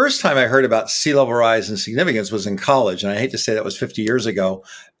first time I heard about sea level rise and significance was in college, and I hate to say that was 50 years ago,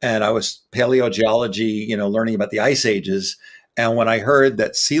 and I was paleogeology, learning about the ice ages, and when I heard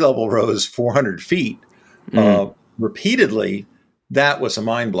that sea level rose 400 feet repeatedly, that was a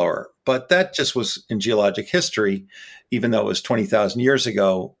mind blower. But that just was in geologic history, even though it was 20,000 years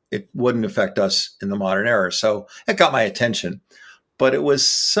ago, it wouldn't affect us in the modern era. So it got my attention. But it was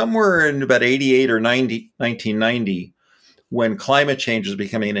somewhere in about 88 or 1990 when climate change was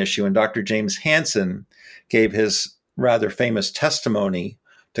becoming an issue, and Dr. James Hansen gave his rather famous testimony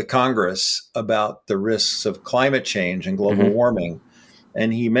to Congress about the risks of climate change and global warming.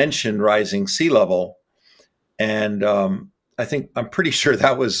 And he mentioned rising sea level. And I'm pretty sure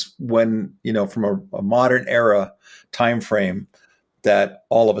that was when, from a modern era time frame, that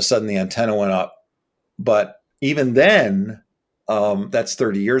all of a sudden the antenna went up. But even then, that's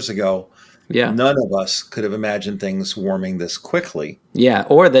 30 years ago. Yeah, none of us could have imagined things warming this quickly. Yeah,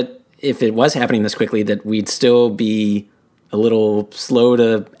 or that if it was happening this quickly, that we'd still be a little slow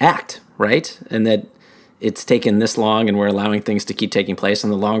to act, right? And that it's taken this long and we're allowing things to keep taking place.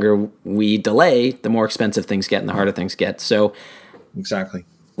 And the longer we delay, the more expensive things get and the harder things get. So exactly.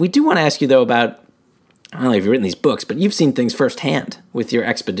 We do want to ask you, though, about, I don't know if you've written these books, but you've seen things firsthand with your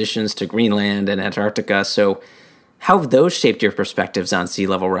expeditions to Greenland and Antarctica. So how have those shaped your perspectives on sea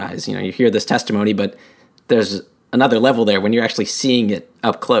level rise? You hear this testimony, but there's another level there when you're actually seeing it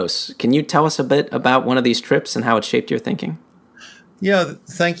up close. Can you tell us a bit about one of these trips and how it shaped your thinking? Yeah,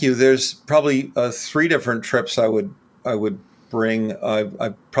 thank you. There's probably 3 different trips I would bring.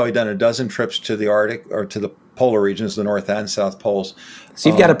 I've probably done a dozen trips to the Arctic or to the polar regions, the North and South Poles. So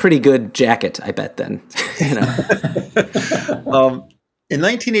you've got a pretty good jacket, I bet, then. In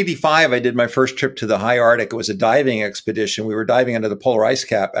 1985, I did my first trip to the high Arctic. It was a diving expedition. We were diving under the polar ice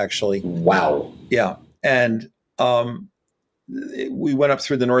cap, actually. Wow. Yeah. And we went up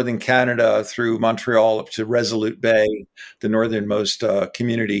through the northern Canada, through Montreal up to Resolute Bay, the northernmost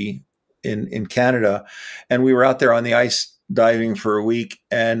community in Canada. And we were out there on the ice diving for a week.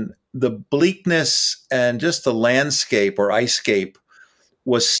 And the bleakness and just the landscape or icescape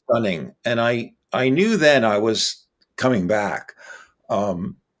was stunning. And I knew then I was coming back,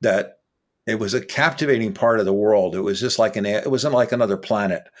 that it was a captivating part of the world. It was just like it wasn't like another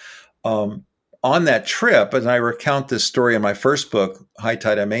planet. On that trip, and I recount this story in my first book, High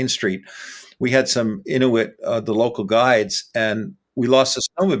Tide on Main Street, we had some Inuit, the local guides, and we lost a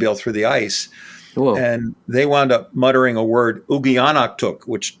snowmobile through the ice. Whoa. And they wound up muttering a word, Ugianaktuk,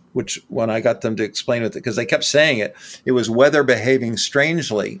 which when I got them to explain it, because they kept saying it, it was weather behaving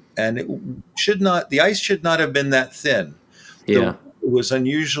strangely. And the ice should not have been that thin. Yeah. It was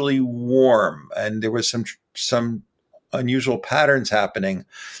unusually warm, and there was some unusual patterns happening.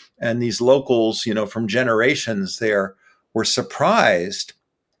 And these locals, from generations there, were surprised.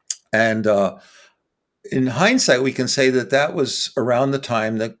 And in hindsight, we can say that was around the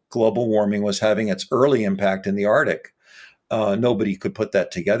time that global warming was having its early impact in the Arctic. Nobody could put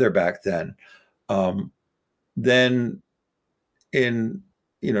that together back then. Then in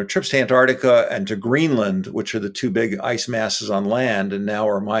trips to Antarctica and to Greenland, which are the 2 big ice masses on land, and now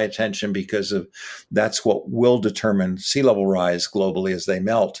are my attention because that's what will determine sea level rise globally as they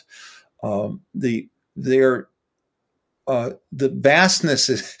melt. The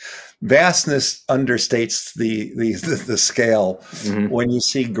vastness understates the scale. Mm-hmm. When you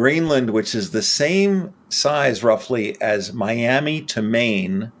see Greenland, which is the same size roughly as Miami to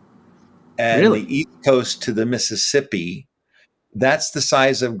Maine, and really? The East Coast to the Mississippi. That's the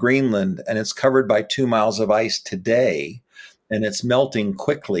size of Greenland, and it's covered by 2 miles of ice today, and it's melting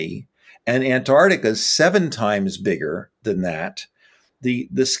quickly. And Antarctica is 7 times bigger than that. The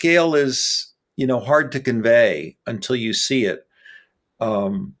scale is hard to convey until you see it.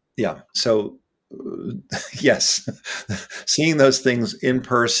 Yeah. So yes, seeing those things in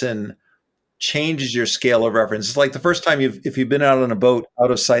person changes your scale of reference. It's like the first time if you've been out on a boat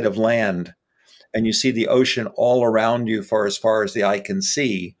out of sight of land and you see the ocean all around you for as far as the eye can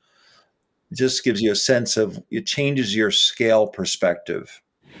see, it just gives you a sense of, it changes your scale perspective.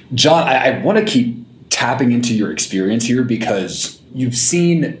 John, I want to keep tapping into your experience here because you've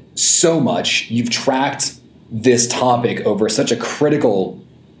seen so much. You've tracked this topic over such a critical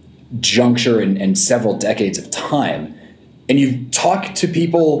juncture and several decades of time. And you've talked to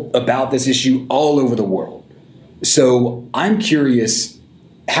people about this issue all over the world. So I'm curious,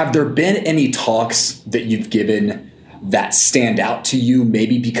 have there been any talks that you've given that stand out to you,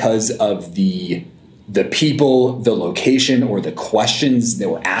 maybe because of the people, the location, or the questions that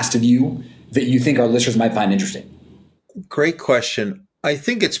were asked of you that you think our listeners might find interesting? Great question. I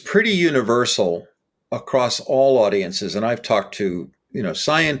think it's pretty universal across all audiences. And I've talked to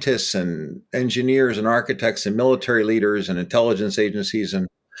scientists and engineers and architects and military leaders and intelligence agencies and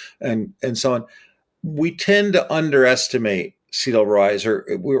so on. We tend to underestimate sea level rise, or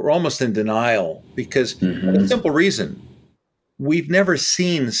we're almost in denial because for a simple reason. We've never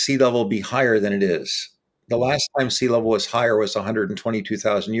seen sea level be higher than it is. The last time sea level was higher was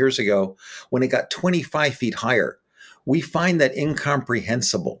 122,000 years ago when it got 25 feet higher. We find that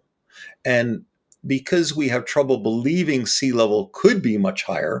incomprehensible. And because we have trouble believing sea level could be much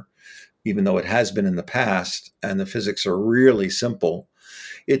higher, even though it has been in the past, and the physics are really simple,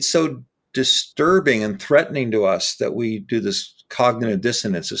 it's so disturbing and threatening to us that we do this cognitive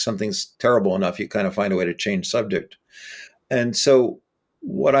dissonance. If something's terrible enough, you kind of find a way to change subject. And so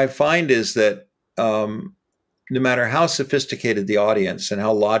what I find is that no matter how sophisticated the audience and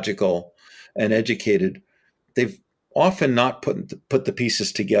how logical and educated, they've often not put the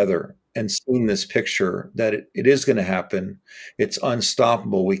pieces together and seen this picture that it is going to happen. It's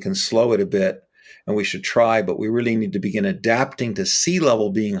unstoppable. We can slow it a bit and we should try, but we really need to begin adapting to sea level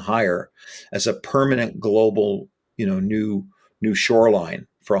being higher as a permanent global, new shoreline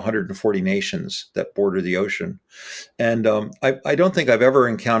for 140 nations that border the ocean. And I don't think I've ever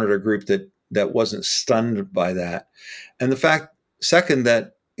encountered a group that wasn't stunned by that. And the fact, second,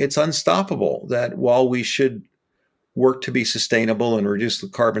 that it's unstoppable, that while we should work to be sustainable and reduce the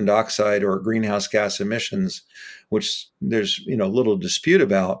carbon dioxide or greenhouse gas emissions, which there's little dispute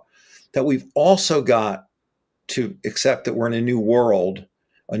about, that we've also got to accept that we're in a new world,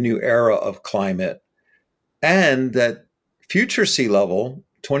 a new era of climate, and that future sea level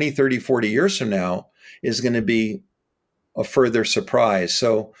 20, 30, 40 years from now is going to be a further surprise.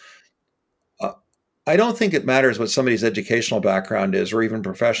 So I don't think it matters what somebody's educational background is or even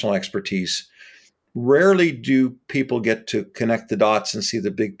professional expertise. Rarely do people get to connect the dots and see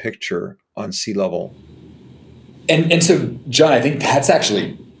the big picture on sea level. And so, John, I think that's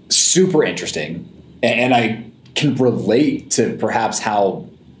actually super interesting. And I can relate to perhaps how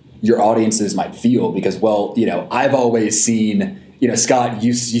your audiences might feel because, I've always seen, Scott,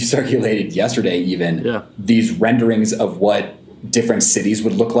 you circulated yesterday even these renderings of what different cities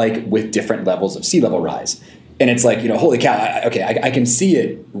would look like with different levels of sea level rise. And it's like, holy cow, I can see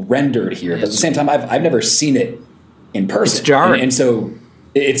it rendered here. But at the same time, I've never seen it in person. It's jarring. And so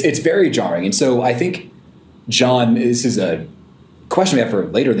it's very jarring. And so I think, John, this is a question we have for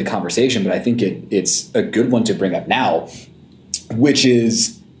later in the conversation, but I think it's a good one to bring up now, which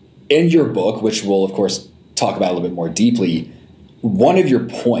is in your book, which we'll, of course, talk about a little bit more deeply. One of your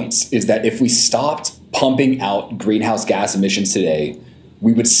points is that if we stopped pumping out greenhouse gas emissions today,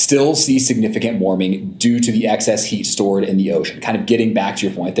 we would still see significant warming due to the excess heat stored in the ocean. Kind of getting back to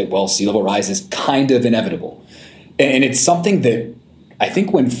your point that, sea level rise is kind of inevitable. And it's something that I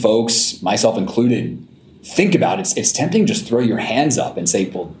think when folks, myself included, think about it, it's tempting to just throw your hands up and say,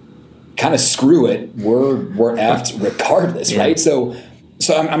 well, kind of screw it. We're effed regardless, right? So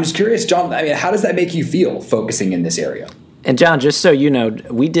I'm just curious, John, how does that make you feel focusing in this area? And John, just so you know,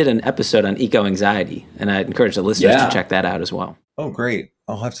 we did an episode on eco-anxiety, and I encourage the listeners to check that out as well. Oh, great.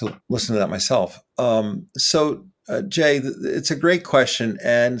 I'll have to listen to that myself. Jay, it's a great question.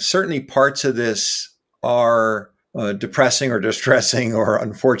 And certainly parts of this are depressing or distressing or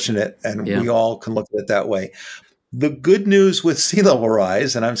unfortunate, and we all can look at it that way. The good news with sea level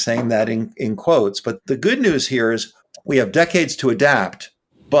rise, and I'm saying that in quotes, but the good news here is we have decades to adapt,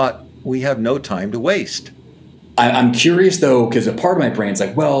 but we have no time to waste. I'm curious, though, because a part of my brain is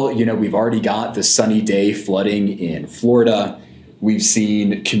like, we've already got the sunny day flooding in Florida. We've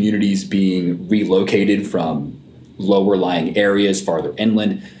seen communities being relocated from lower lying areas farther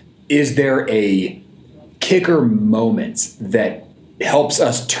inland. Is there a kicker moment that helps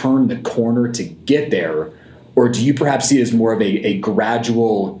us turn the corner to get there? Or do you perhaps see it as more of a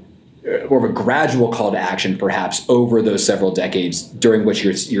gradual call to action, perhaps over those several decades during which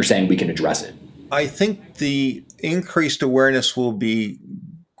you're saying we can address it? I think the increased awareness will be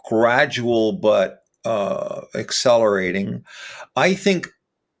gradual but accelerating. I think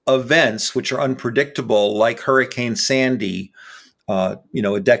events which are unpredictable, like Hurricane Sandy, a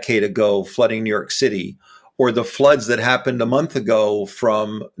decade ago, flooding New York City, or the floods that happened a month ago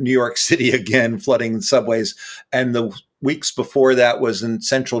from New York City again, flooding subways, and the weeks before that was in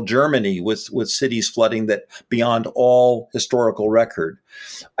central Germany with cities flooding that beyond all historical record.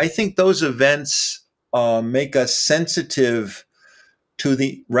 I think those events make us sensitive to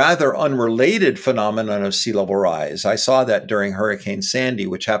the rather unrelated phenomenon of sea level rise. I saw that during Hurricane Sandy,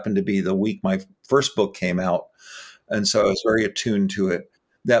 which happened to be the week my first book came out. And so I was very attuned to it,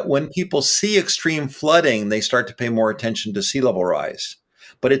 that when people see extreme flooding, they start to pay more attention to sea level rise.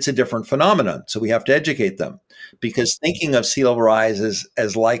 But it's a different phenomenon, so we have to educate them, because thinking of sea level rise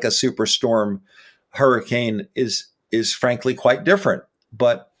as like a superstorm hurricane is frankly quite different.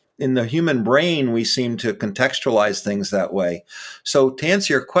 But in the human brain, we seem to contextualize things that way. So to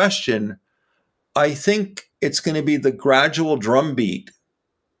answer your question, I think it's going to be the gradual drumbeat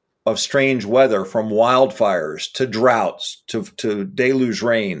of strange weather, from wildfires to droughts to deluge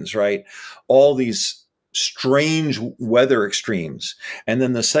rains, right? All these strange weather extremes. And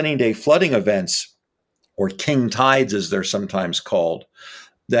then the sunny day flooding events, or king tides as they're sometimes called,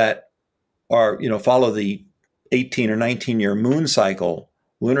 that are, follow the 18 or 19-year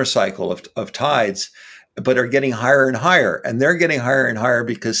lunar cycle of tides, but are getting higher and higher. And they're getting higher and higher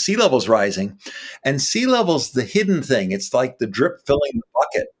because sea level's rising. And sea level's the hidden thing. It's like the drip filling the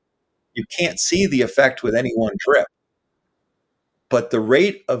bucket. You can't see the effect with any one drip. But the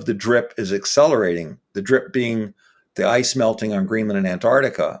rate of the drip is accelerating, the drip being the ice melting on Greenland and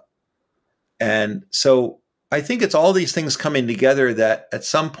Antarctica. And so I think it's all these things coming together that at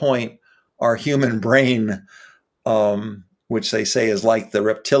some point our human brain, which they say is like the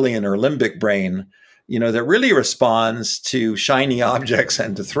reptilian or limbic brain, that really responds to shiny objects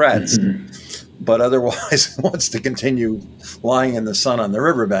and to threats, but otherwise wants to continue lying in the sun on the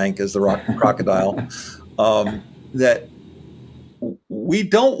riverbank as the rock crocodile, that we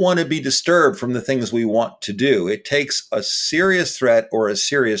don't want to be disturbed from the things we want to do. It takes a serious threat or a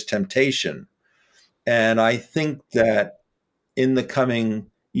serious temptation. And I think that in the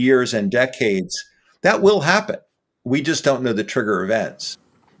coming years and decades, that will happen. We just don't know the trigger events.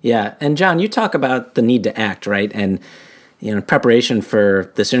 Yeah. And John, you talk about the need to act, right? And, in preparation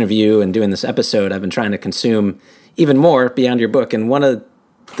for this interview and doing this episode, I've been trying to consume even more beyond your book. And one of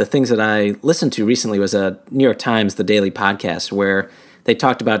the things that I listened to recently was a New York Times, The Daily Podcast, where they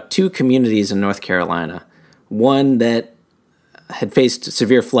talked about two communities in North Carolina. One that had faced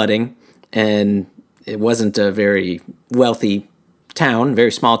severe flooding, and it wasn't a very wealthy town,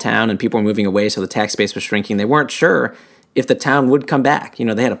 very small town, and people were moving away, so the tax base was shrinking. They weren't sure if the town would come back. They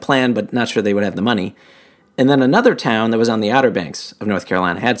had a plan, but not sure they would have the money. And then another town that was on the Outer Banks of North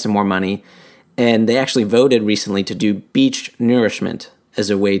Carolina had some more money, and they actually voted recently to do beach nourishment as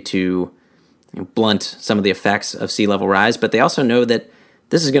a way to blunt some of the effects of sea level rise. But they also know that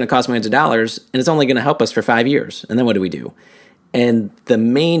this is going to cost millions of dollars, and it's only going to help us for 5 years. And then what do we do? And the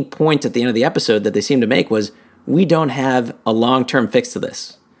main point at the end of the episode that they seemed to make was, we don't have a long-term fix to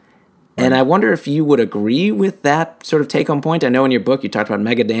this. Right. And I wonder if you would agree with that sort of take-home point. I know in your book you talked about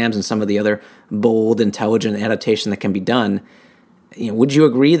mega dams and some of the other bold, intelligent adaptation that can be done. Would you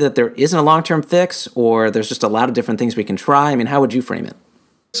agree that there isn't a long-term fix, or there's just a lot of different things we can try? I mean, how would you frame it?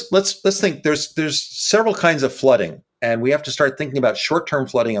 Let's think. There's several kinds of flooding, and we have to start thinking about short-term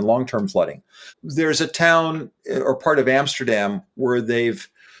flooding and long-term flooding. There's a town or part of Amsterdam where they've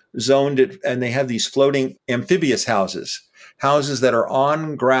zoned it, and they have these floating amphibious houses that are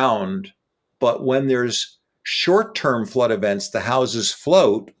on ground, but when there's short-term flood events, the houses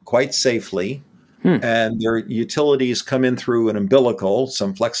float quite safely, and their utilities come in through an umbilical,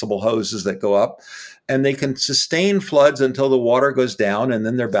 some flexible hoses that go up, and they can sustain floods until the water goes down, and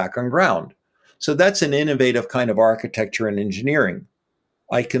then they're back on ground. So that's an innovative kind of architecture and engineering.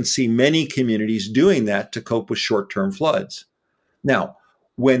 I can see many communities doing that to cope with short-term floods. Now,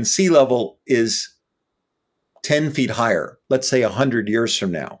 when sea level is 10 feet higher, let's say 100 years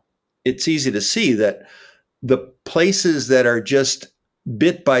from now, it's easy to see that the places that are just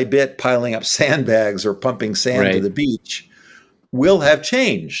bit by bit piling up sandbags or pumping sand to the beach will have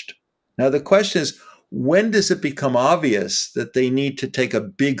changed. Now, the question is, when does it become obvious that they need to take a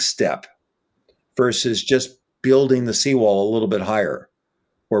big step versus just building the seawall a little bit higher,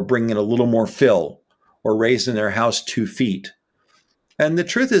 or bringing in a little more fill, or raising their house 2 feet? And the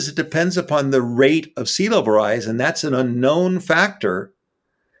truth is, it depends upon the rate of sea level rise, and that's an unknown factor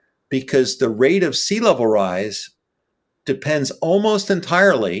because the rate of sea level rise depends almost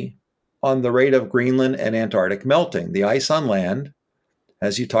entirely on the rate of Greenland and Antarctic melting. The ice on land,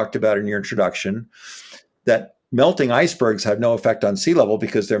 as you talked about in your introduction, that melting icebergs have no effect on sea level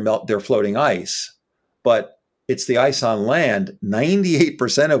because they're floating ice. But it's the ice on land,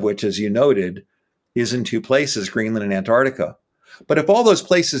 98% of which, as you noted, is in two places, Greenland and Antarctica. But if all those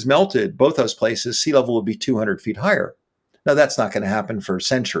places melted, both those places, sea level would be 200 feet higher. Now, that's not going to happen for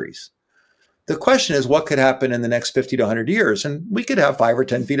centuries. The question is, what could happen in the next 50 to 100 years? And we could have 5 or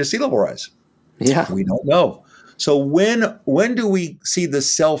 10 feet of sea level rise. Yeah. We don't know. So when do we see the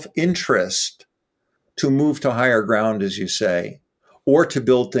self-interest to move to higher ground, as you say, or to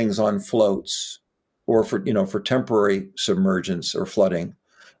build things on floats, or for temporary submergence or flooding?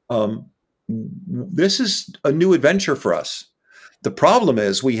 This is a new adventure for us. The problem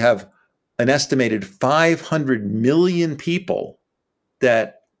is we have an estimated 500 million people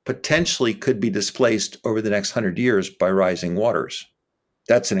that potentially could be displaced over the next 100 years by rising waters.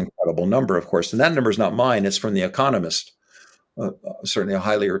 That's an incredible number, of course. And that number is not mine. It's from The Economist, certainly a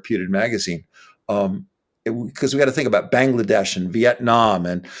highly reputed magazine. Because we got to think about Bangladesh and Vietnam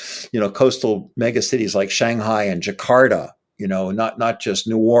and, coastal megacities like Shanghai and Jakarta, not just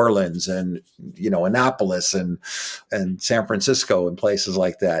New Orleans and, Annapolis and San Francisco and places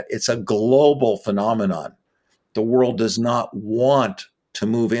like that. It's a global phenomenon. The world does not want to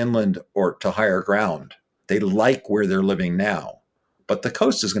move inland or to higher ground. They like where they're living now, but the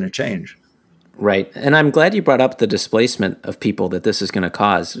coast is going to change. Right. And I'm glad you brought up the displacement of people that this is going to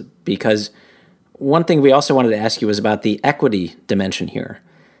cause, because one thing we also wanted to ask you was about the equity dimension here.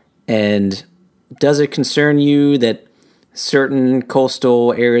 And does it concern you that certain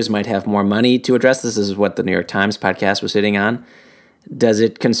coastal areas might have more money to address this? This is what the New York Times podcast was hitting on. Does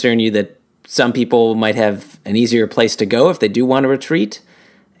it concern you that some people might have an easier place to go if they do want to retreat?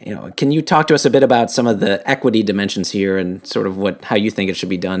 Can you talk to us a bit about some of the equity dimensions here and sort of how you think it should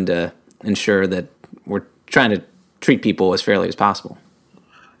be done to ensure that we're trying to treat people as fairly as possible?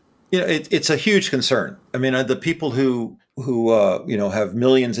 It's a huge concern. I mean, the people who have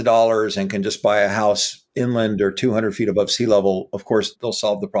millions of dollars and can just buy a house inland or 200 feet above sea level, of course, they'll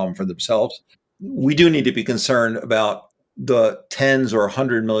solve the problem for themselves. We do need to be concerned about the tens or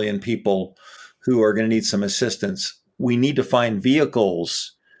 100 million people who are going to need some assistance. We need to find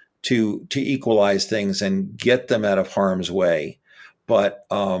vehicles to equalize things and get them out of harm's way. But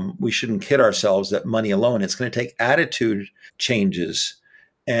we shouldn't kid ourselves that money alone, it's going to take attitude changes.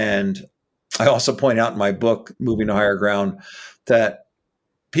 And I also point out in my book, Moving to Higher Ground, that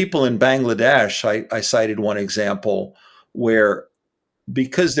people in Bangladesh, I cited one example where,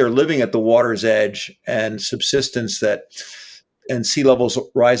 because they're living at the water's edge and subsistence and sea levels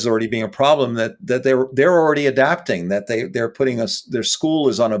rise already being a problem, that they're already adapting, that they're putting their school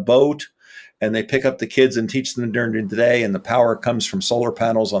is on a boat and they pick up the kids and teach them during the day, and the power comes from solar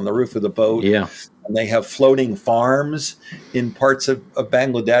panels on the roof of the boat. Yeah. And they have floating farms in parts of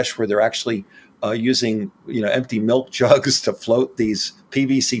Bangladesh where they're actually using empty milk jugs to float these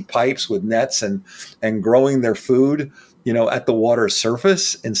PVC pipes with nets and growing their food at the water's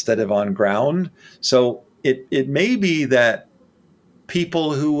surface instead of on ground. So it may be that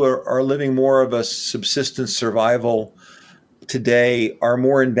people who are living more of a subsistence survival today are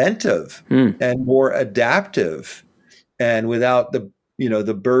more inventive and more adaptive, and without the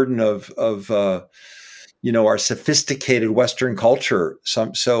burden of our sophisticated Western culture.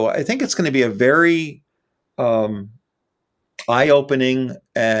 So I think it's going to be a very eye-opening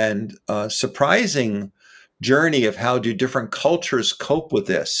and surprising journey of how do different cultures cope with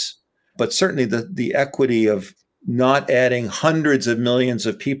this. But certainly the equity of not adding hundreds of millions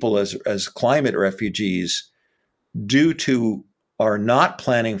of people as climate refugees due to our not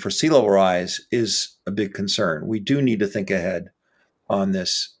planning for sea level rise is a big concern. We do need to think ahead on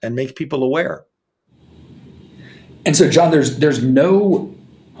this and make people aware. And so, John, there's no,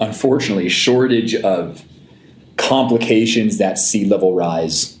 unfortunately, shortage of complications that sea level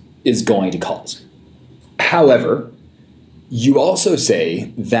rise is going to cause. However, you also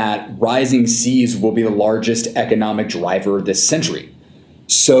say that rising seas will be the largest economic driver this century.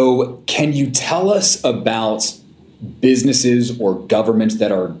 So can you tell us about businesses or governments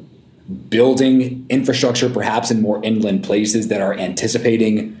that are building infrastructure, perhaps in more inland places, that are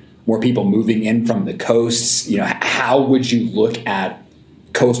anticipating more people moving in from the coasts? How would you look at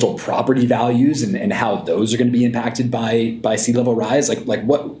coastal property values and how those are going to be impacted by sea level rise?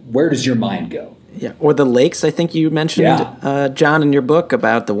 Where does your mind go? Yeah, or the lakes, I think you mentioned, John, in your book,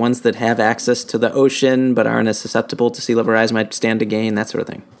 about the ones that have access to the ocean but aren't as susceptible to sea level rise might stand to gain, that sort of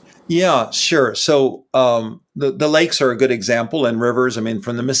thing. Yeah, sure. So the lakes are a good example, and rivers. I mean,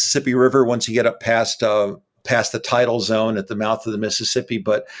 from the Mississippi River, once you get up past the tidal zone at the mouth of the Mississippi,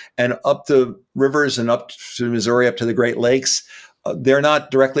 and up the rivers and up to Missouri, up to the Great Lakes, they're not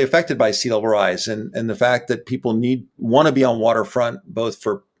directly affected by sea level rise. And the fact that people want to be on waterfront, both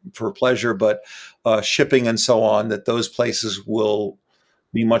for pleasure, but shipping and so on, that those places will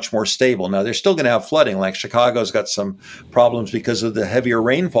be much more stable. Now, they're still going to have flooding. Like Chicago's got some problems because of the heavier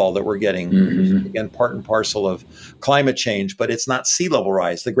rainfall that we're getting, again, part and parcel of climate change, but it's not sea level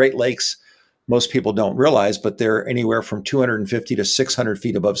rise. The Great Lakes, most people don't realize, but they're anywhere from 250 to 600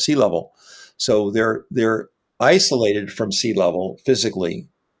 feet above sea level. So they're isolated from sea level physically.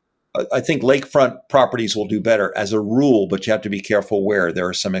 I think lakefront properties will do better as a rule, but you have to be careful where. There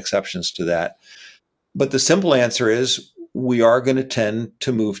are some exceptions to that. But the simple answer is we are going to tend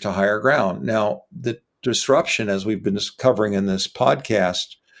to move to higher ground. Now, the disruption, as we've been covering in this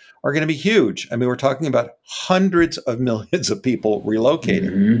podcast, are going to be huge. I mean, we're talking about hundreds of millions of people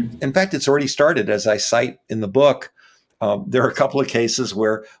relocating. In fact, it's already started, as I cite in the book. There are a couple of cases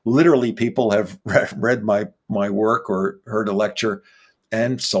where literally people have read my work or heard a lecture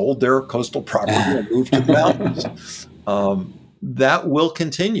and sold their coastal property and moved to the mountains. That will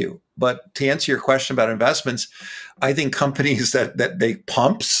continue. But to answer your question about investments, I think companies that make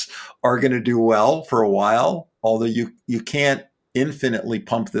pumps are going to do well for a while, although you can't infinitely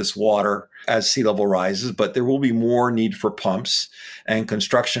pump this water as sea level rises, but there will be more need for pumps, and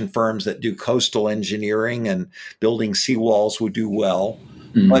construction firms that do coastal engineering and building seawalls will do well.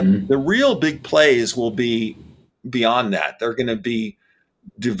 But the real big plays will be beyond that. They're going to be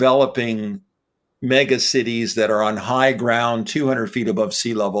developing mega cities that are on high ground, 200 feet above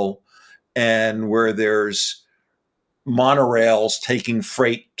sea level, and where there's monorails taking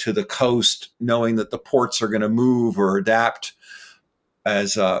freight to the coast, knowing that the ports are going to move or adapt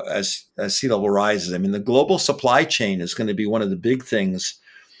as sea level rises. I mean, the global supply chain is going to be one of the big things.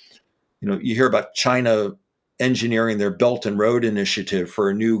 You know, you hear about China engineering their Belt and Road Initiative for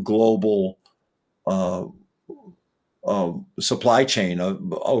a new global supply chain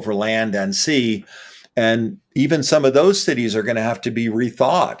over land and sea. And even some of those cities are going to have to be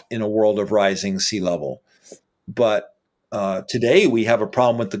rethought in a world of rising sea level. But today we have a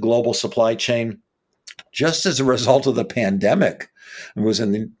problem with the global supply chain just as a result of the pandemic. It was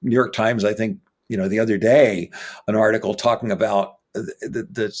in the New York Times, I think, the other day, an article talking about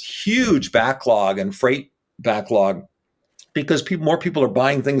the huge backlog and freight backlog because more people are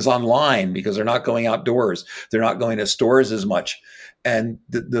buying things online because they're not going outdoors. They're not going to stores as much. And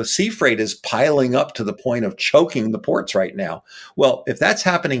the sea freight is piling up to the point of choking the ports right now. Well, if that's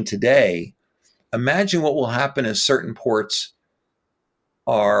happening today, imagine what will happen as certain ports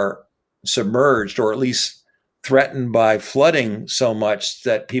are submerged or at least threatened by flooding so much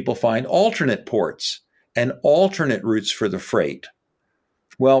that people find alternate ports and alternate routes for the freight.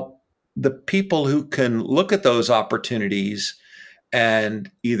 Well, the people who can look at those opportunities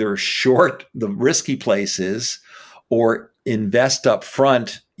and either short the risky places or invest up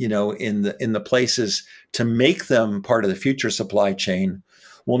front, in the places to make them part of the future supply chain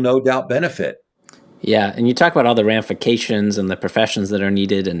will no doubt benefit. Yeah, and you talk about all the ramifications and the professions that are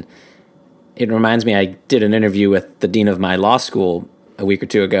needed, and it reminds me, I did an interview with the dean of my law school a week or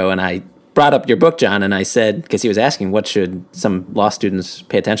two ago, and I brought up your book, John, and I said, because he was asking what should some law students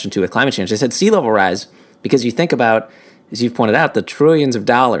pay attention to with climate change, I said sea level rise, because you think about, as you've pointed out, the trillions of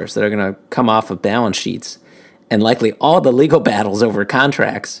dollars that are going to come off of balance sheets, and likely all the legal battles over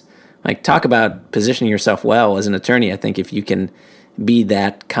contracts. Like, talk about positioning yourself well as an attorney. I think if you can be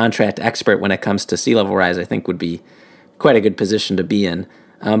that contract expert when it comes to sea level rise, I think would be quite a good position to be in.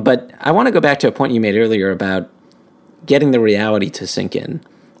 But I want to go back to a point you made earlier about getting the reality to sink in.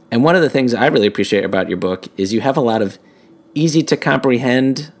 And one of the things I really appreciate about your book is you have a lot of easy to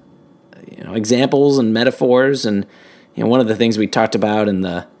comprehend, examples and metaphors. And one of the things we talked about in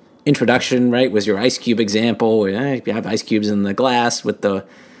the introduction, right, was your ice cube example, where you have ice cubes in the glass with the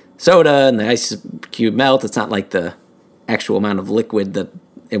soda and the ice cube melt. It's not like the actual amount of liquid that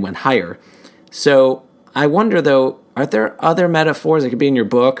it went higher. So I wonder, though, are there other metaphors that could be in your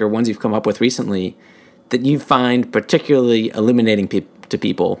book or ones you've come up with recently that you find particularly illuminating to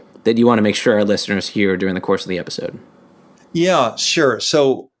people that you want to make sure our listeners hear during the course of the episode? Yeah, sure.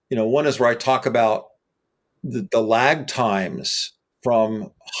 So, one is where I talk about the lag times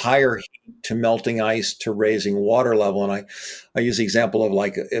from higher heat to melting ice to raising water level. And I use the example of,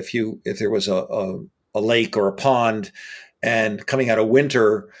 like, if there was a lake or a pond and coming out of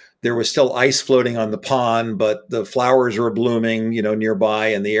winter, there was still ice floating on the pond, but the flowers were blooming, nearby,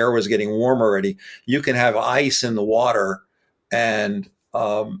 and the air was getting warmer already. You can have ice in the water, and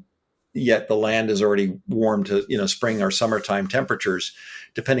yet the land is already warm to, spring or summertime temperatures,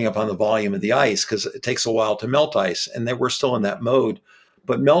 depending upon the volume of the ice, because it takes a while to melt ice. And then we're still in that mode.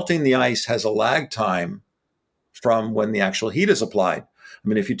 But melting the ice has a lag time from when the actual heat is applied. I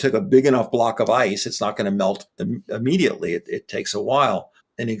mean, if you took a big enough block of ice, it's not going to melt immediately. It takes a while.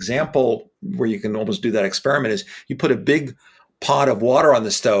 An example where you can almost do that experiment is you put a big pot of water on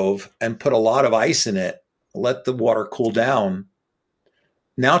the stove and put a lot of ice in it, let the water cool down.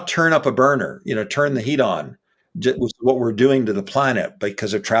 Now turn up a burner, turn the heat on, which is what we're doing to the planet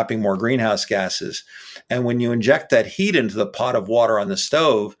because of trapping more greenhouse gases. And when you inject that heat into the pot of water on the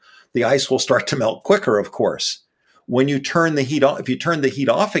stove, the ice will start to melt quicker, of course. When you turn the heat off, if you turn the heat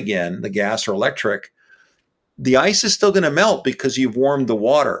off again, the gas or electric, the ice is still going to melt because you've warmed the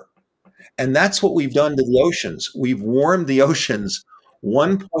water. And that's what we've done to the oceans. We've warmed the oceans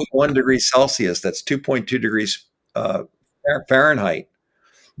 1.1 degrees Celsius. That's 2.2 degrees Fahrenheit.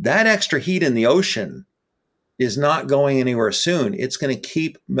 That extra heat in the ocean is not going anywhere soon. It's going to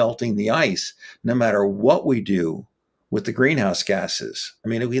keep melting the ice no matter what we do with the greenhouse gases. I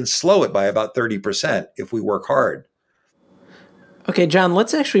mean, we can slow it by about 30% if we work hard. Okay, John,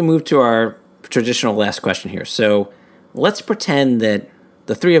 let's actually move to our traditional last question here. So let's pretend that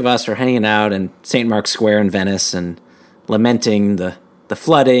the three of us are hanging out in St. Mark's Square in Venice and lamenting the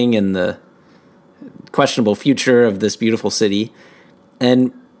flooding and the questionable future of this beautiful city.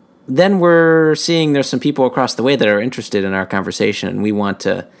 And then we're seeing there's some people across the way that are interested in our conversation, and we want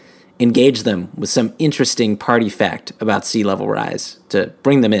to engage them with some interesting party fact about sea level rise to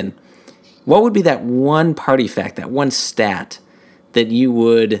bring them in. What would be that one party fact, that one stat that you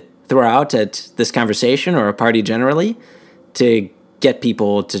would throw out at this conversation or a party generally to get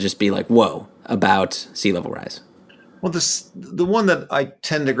people to just be like, whoa, about sea level rise? Well, the one that I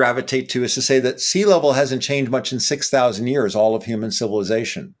tend to gravitate to is to say that sea level hasn't changed much in 6,000 years, all of human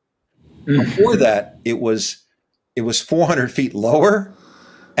civilization. Before that, it was 400 feet lower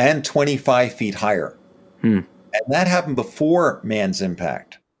and 25 feet higher. And that happened before man's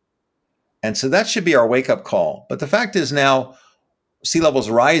impact. And so that should be our wake-up call. But the fact is now sea level's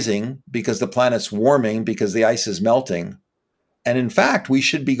rising because the planet's warming, because the ice is melting. And in fact, we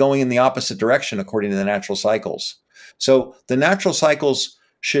should be going in the opposite direction according to the natural cycles. So the natural cycles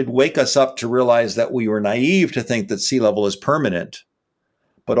should wake us up to realize that we were naive to think that sea level is permanent.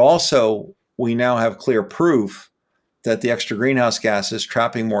 But also, we now have clear proof that the extra greenhouse gases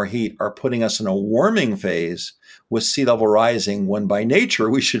trapping more heat are putting us in a warming phase with sea level rising, when by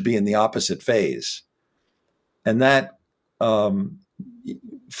nature we should be in the opposite phase. And that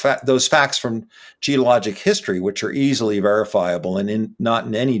those facts from geologic history, which are easily verifiable and not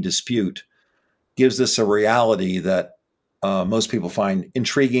in any dispute, gives us a reality that most people find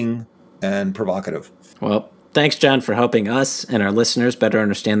intriguing and provocative. Well, thanks, John, for helping us and our listeners better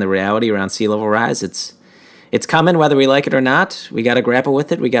understand the reality around sea level rise. It's coming whether we like it or not. We got to grapple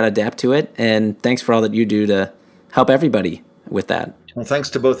with it. We got to adapt to it. And thanks for all that you do to help everybody with that. Well, thanks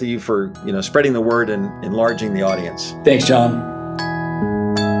to both of you for spreading the word and enlarging the audience. Thanks, John.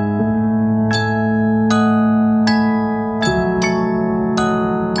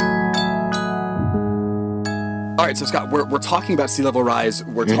 All right, so Scott, we're talking about sea level rise.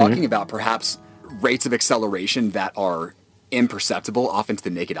 We're talking about perhaps rates of acceleration that are imperceptible, often to the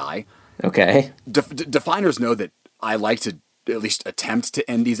naked eye. Okay. Definers know that I like to at least attempt to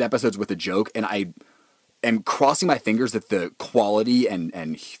end these episodes with a joke, and I am crossing my fingers that the quality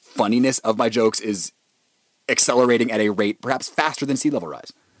and funniness of my jokes is accelerating at a rate perhaps faster than sea level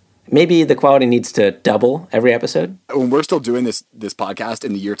rise. Maybe the quality needs to double every episode. When we're still doing this podcast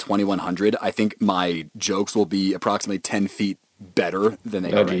in the year 2100, I think my jokes will be approximately 10 feet better than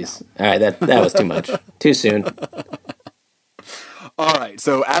they are right now. All right, that was too much. Too soon. All right,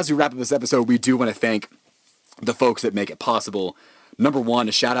 so as we wrap up this episode, we do want to thank the folks that make it possible. Number one,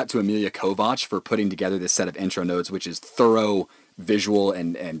 a shout out to Amelia Kovach for putting together this set of intro notes, which is thorough, visual,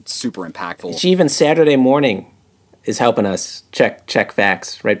 and super impactful. She even Saturday morning is helping us check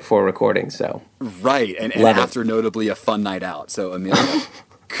facts right before recording. So right, and after notably a fun night out. So Amelia,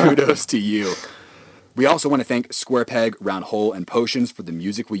 kudos to you. We also want to thank Square Peg, Round Hole, and Potions for the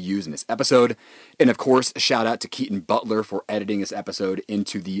music we use in this episode. And of course, a shout out to Keaton Butler for editing this episode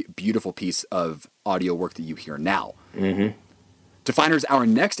into the beautiful piece of audio work that you hear now. Definers, our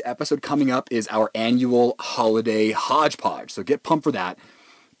next episode coming up is our annual holiday hodgepodge. So get pumped for that.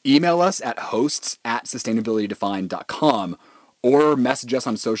 Email us at hosts@sustainabilitydefined.com or message us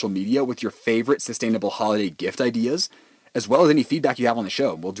on social media with your favorite sustainable holiday gift ideas. as well as any feedback you have on the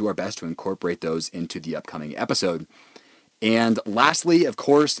show. We'll do our best to incorporate those into the upcoming episode. And lastly, of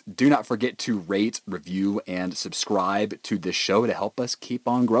course, do not forget to rate, review, and subscribe to this show to help us keep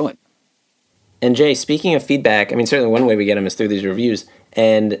on growing. And Jay, speaking of feedback, I mean, certainly one way we get them is through these reviews.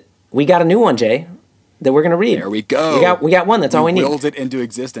 And we got a new one, Jay, that we're going to read. There we go. We got one. That's all we need. Willed it into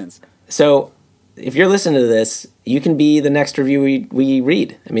existence. So if you're listening to this, you can be the next review we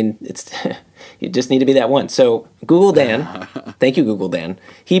read. I mean, it's you just need to be that one. So Google Dan, thank you, Google Dan.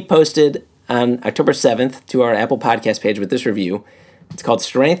 He posted on October 7th to our Apple Podcast page with this review. It's called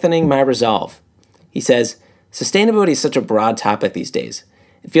Strengthening My Resolve. He says, sustainability is such a broad topic these days.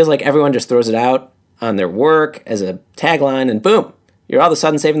 It feels like everyone just throws it out on their work as a tagline and boom, you're all of a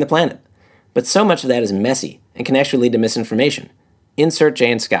sudden saving the planet. But so much of that is messy and can actually lead to misinformation. Insert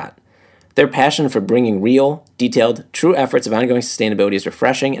Jay and Scott. Their passion for bringing real, detailed, true efforts of ongoing sustainability is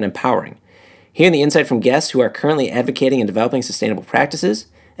refreshing and empowering. Hearing the insight from guests who are currently advocating and developing sustainable practices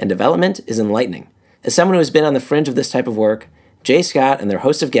and development is enlightening. As someone who has been on the fringe of this type of work, Jay, Scott, and their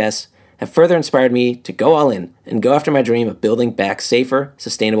host of guests have further inspired me to go all in and go after my dream of building back safer,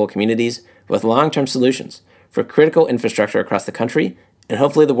 sustainable communities with long-term solutions for critical infrastructure across the country and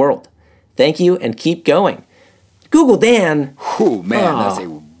hopefully the world. Thank you and keep going. Google Dan. Oh man, that's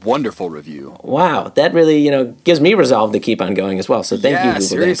a wonderful review. Wow, that really gives me resolve to keep on going as well. So thank you,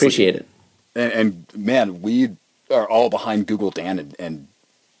 Google Dan. Appreciate it. And man, we are all behind Google Dan and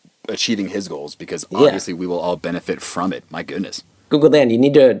achieving his goals because obviously we will all benefit from it. My goodness. Google Dan, you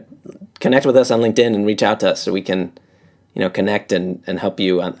need to connect with us on LinkedIn and reach out to us so we can, connect and help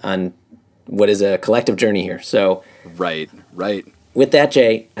you on what is a collective journey here. So Right. With that,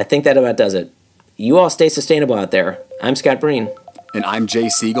 Jay, I think that about does it. You all stay sustainable out there. I'm Scott Breen. And I'm Jay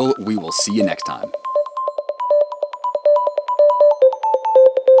Siegel. We will see you next time.